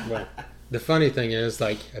see her. Well, the funny thing is,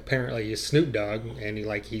 like, apparently he's Snoop Dogg, and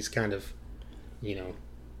he's kind of, you know,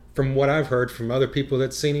 from what I've heard from other people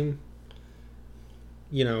that's seen him,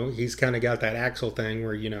 he's kind of got that Axl thing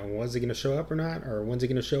where, was he going to show up or not? Or when's he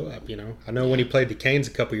going to show up, I know when he played the Canes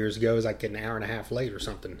a couple years ago, it was like an hour and a half late or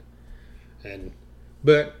something.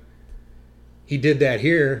 But he did that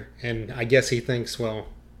here, and I guess he thinks, well,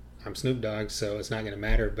 I'm Snoop Dogg, so it's not going to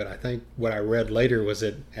matter. But I think what I read later was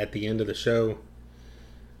that at the end of the show,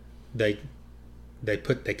 they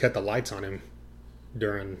cut the lights on him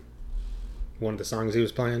during one of the songs he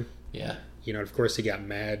was playing. Yeah. Of course he got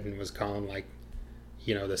mad and was calling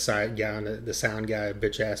the side guy and the sound guy,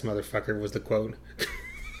 bitch ass motherfucker was the quote.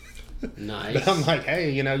 Nice. But I'm like,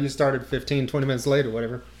 hey, you started 15, 20 minutes late or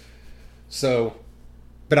whatever. So,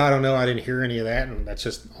 but I don't know. I didn't hear any of that, and that's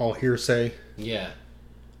just all hearsay. Yeah.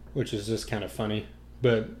 Which is just kind of funny.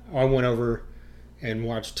 But I went over and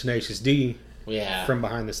watched Tenacious D from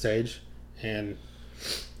behind the stage, and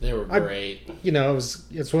they were great.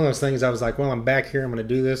 It's one of those things. I was like, well, I'm back here. I'm going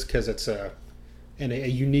to do this because it's a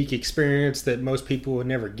unique experience that most people would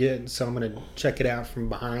never get. So I'm going to check it out from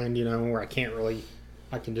behind, where I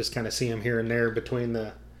can just kind of see him here and there between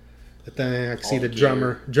the thing. I can see the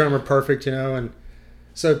drummer perfect, and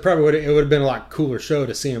so it probably would have been a lot cooler show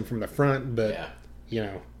to see him from the front. But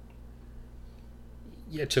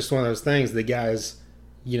it's just one of those things. The guys,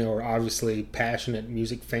 are obviously passionate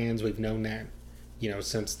music fans. We've known that,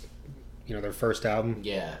 since their first album.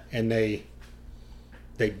 Yeah, and they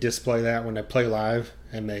display that when they play live,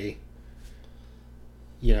 and they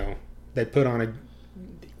put on a,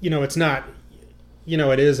 it's not,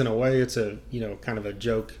 it is in a way. It's a kind of a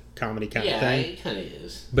joke comedy kind of thing. Yeah, it kind of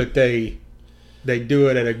is. But they do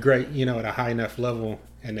it at a great, at a high enough level,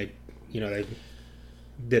 and that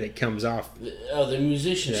it comes off. The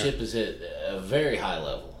musicianship is at a very high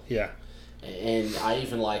level. Yeah. And I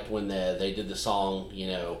even liked when they did the song,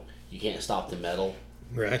 You Can't Stop the Metal.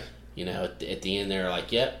 Right. At the end they're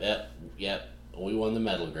like, yep, we won the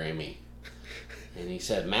metal Grammy. And he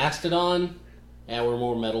said, Mastodon, we're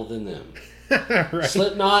more metal than them. Right.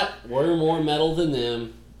 Slipknot, we're more metal than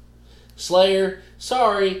them. Slayer,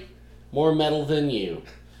 sorry, more metal than you.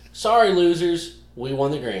 Sorry, losers, we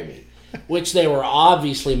won the Grammy. Which they were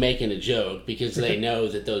obviously making a joke because they know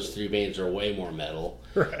that those three bands are way more metal.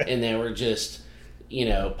 Right. And they were just,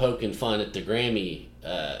 poking fun at the Grammy,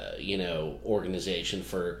 organization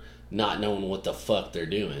for not knowing what the fuck they're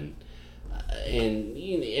doing.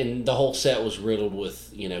 And the whole set was riddled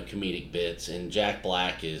with, comedic bits. And Jack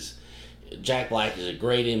Black is a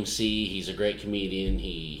great MC. He's a great comedian.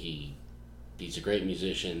 He's a great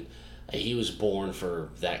musician. He was born for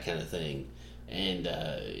that kind of thing. And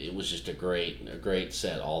it was just a great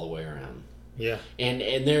set all the way around. Yeah.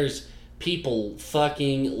 And there's people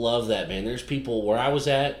fucking love that band. There's people where I was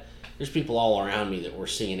at, there's people all around me that were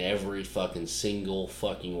singing every fucking single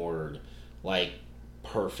fucking word. Like,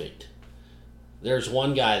 perfect. There's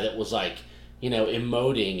one guy that was like,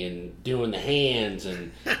 emoting and doing the hands,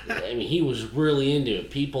 and he was really into it.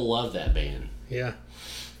 People love that band. Yeah.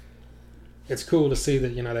 It's cool to see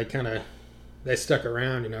that, they stuck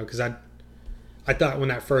around, because I thought when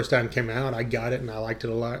that first time came out, I got it and I liked it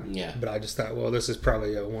a lot. Yeah. But I just thought, well, this is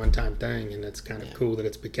probably a one-time thing, and it's kind of cool that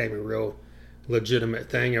it's became a real legitimate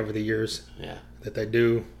thing over the years. Yeah. That they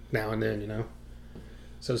do now and then,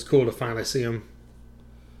 So it's cool to finally see them.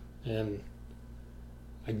 And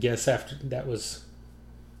I guess after that was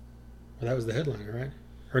the headliner, right?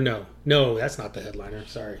 Or no, that's not the headliner.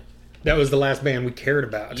 Sorry, that was the last band we cared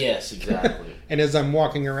about. Yes, exactly. And as I'm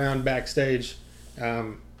walking around backstage,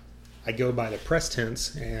 I go by the press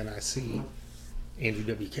tents and I see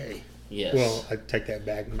Andrew WK. Yes. Well, I take that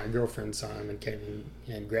back. My girlfriend saw him and came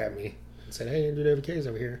and grabbed me and said, "Hey, Andrew WK's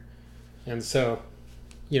over here." And so,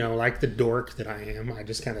 like the dork that I am, I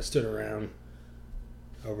just kind of stood around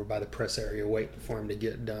over by the press area waiting for him to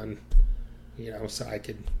get done, so I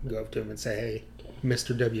could go up to him and say, "Hey,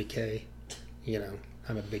 Mr. WK,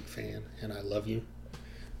 I'm a big fan and I love you."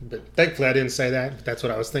 But thankfully I didn't say that. That's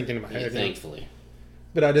what I was thinking in my head. Thankfully.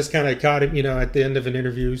 But I just kind of caught him, at the end of an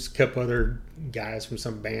interview. A couple other guys from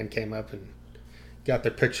some band came up and got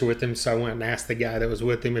their picture with him. So I went and asked the guy that was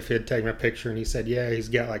with him if he'd take my picture. And he said, yeah, he's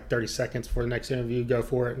got like 30 seconds for the next interview. Go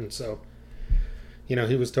for it. And so, he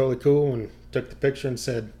was totally cool and took the picture and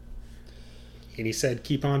he said,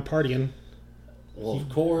 keep on partying. Well, of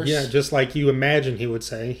course. Yeah, just like you imagine he would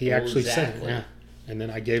say. He actually said it. Exactly. Yeah. And then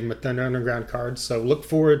I gave him a Thunder Underground card. So look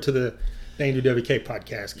forward to the Andrew WK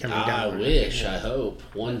podcast coming down. I wish, I hope.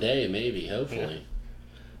 One day, maybe, hopefully. Yeah.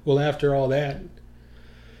 Well, after all that,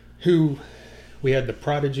 we had the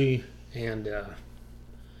Prodigy and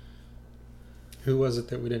Who was it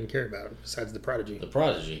that we didn't care about besides the Prodigy? The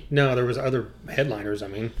Prodigy. No, there was other headliners. I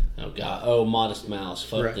mean, Oh God! Oh, Modest Mouse.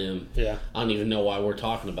 Fuck Right. them. Yeah. I don't even know why we're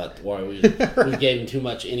talking about why we gave them too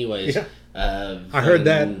much, anyways. Yeah. I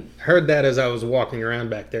fucking- heard that as I was walking around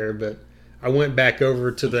back there, but I went back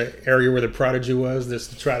over to the area where the Prodigy was just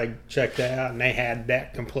to try to check that out, and they had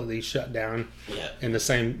that completely shut down Yeah. in the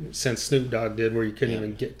same sense Snoop Dogg did, where you couldn't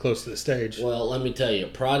even get close to the stage. Well, let me tell you,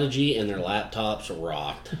 Prodigy and their laptops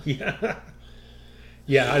rocked. Yeah.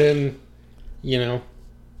 Yeah, I didn't,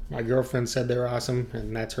 my girlfriend said they were awesome,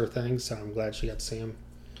 and that's her thing, so I'm glad she got to see them.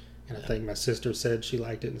 And I think my sister said she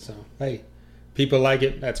liked it, and so, hey, people like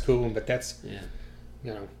it, that's cool, but that's, Yeah.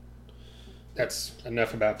 that's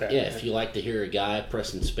enough about that. Yeah, if you like to hear a guy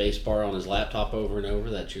pressing spacebar on his laptop over and over,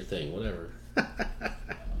 that's your thing. Whatever.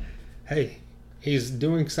 Hey, he's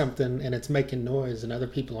doing something, and it's making noise, and other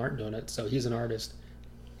people aren't doing it, so he's an artist,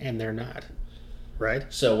 and they're not. Right?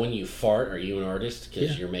 So when you fart, are you an artist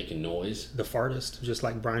because Yeah. you're making noise? The fartist, just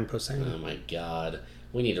like Brian Posehn. Oh my God.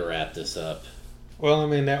 We need to wrap this up. Well, I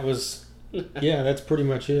mean, that was, yeah, that's pretty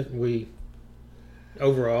much it.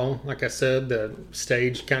 Overall, like I said, the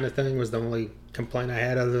stage kind of thing was the only complaint I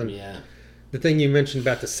had, other than Yeah. the thing you mentioned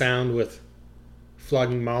about the sound with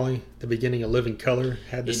Flogging Molly, the beginning of Living Color,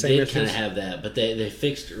 had the It same did kind issues. of have that, but they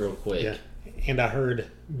fixed it real quick. Yeah. And I heard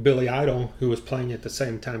Billy Idol, who was playing at the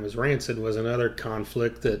same time as Rancid, was another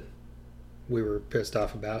conflict that we were pissed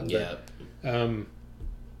off about. Yeah. But,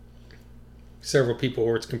 several people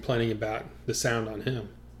were complaining about the sound on him.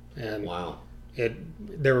 And Wow.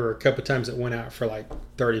 there were a couple times it went out for like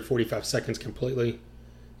 30, 45 seconds completely.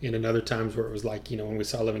 And then other times where it was like, when we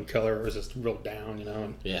saw Living Color, it was just real down,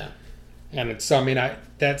 And, Yeah.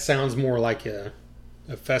 that sounds more like a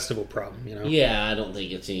festival problem, Yeah, I don't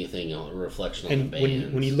think it's anything a reflection on And the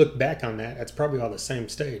band. when you look back on that, that's probably all the same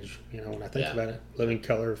stage, when I think Yeah. about it. Living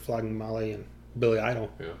Color, Flogging Molly, and Billy Idol.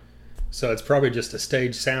 Yeah. So it's probably just a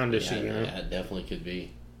stage sound issue, Yeah, it definitely could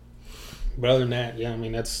be. But other than that, yeah, I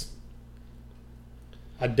mean,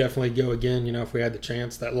 I'd definitely go again, if we had the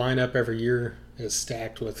chance. That lineup every year is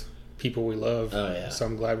stacked with people we love. Oh, yeah. So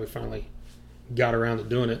I'm glad we finally got around to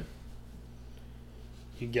doing it.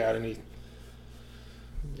 You got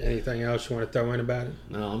anything else you want to throw in about it?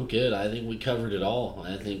 No, I'm good. I think we covered it all.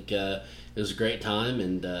 I think it was a great time,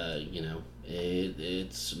 and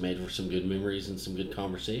it's made for some good memories and some good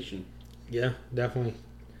conversation. Yeah, definitely.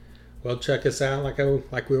 Well, check us out,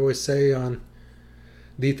 like we always say, on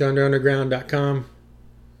thethunderunderground.com,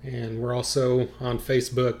 and we're also on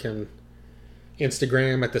Facebook and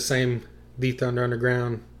Instagram at the same The Thunder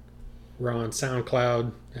Underground. We're on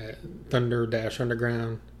SoundCloud at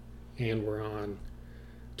Thunder-Underground, and we're on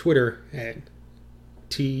Twitter at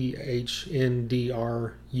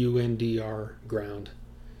THNDRUNDR Ground,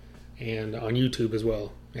 and on YouTube as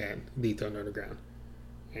well at The Thunder Underground.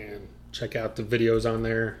 And check out the videos on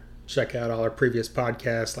there. Check out all our previous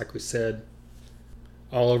podcasts, like we said,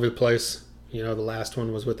 all over the place. The last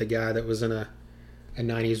one was with a guy that was in a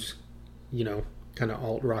 90s, kind of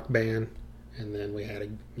alt rock band. And then we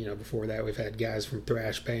had, before that, we've had guys from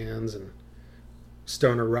thrash bands and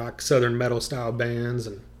stoner rock, southern metal style bands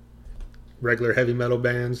and regular heavy metal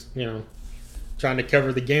bands, trying to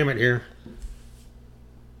cover the gamut here.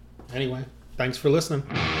 Anyway, thanks for listening.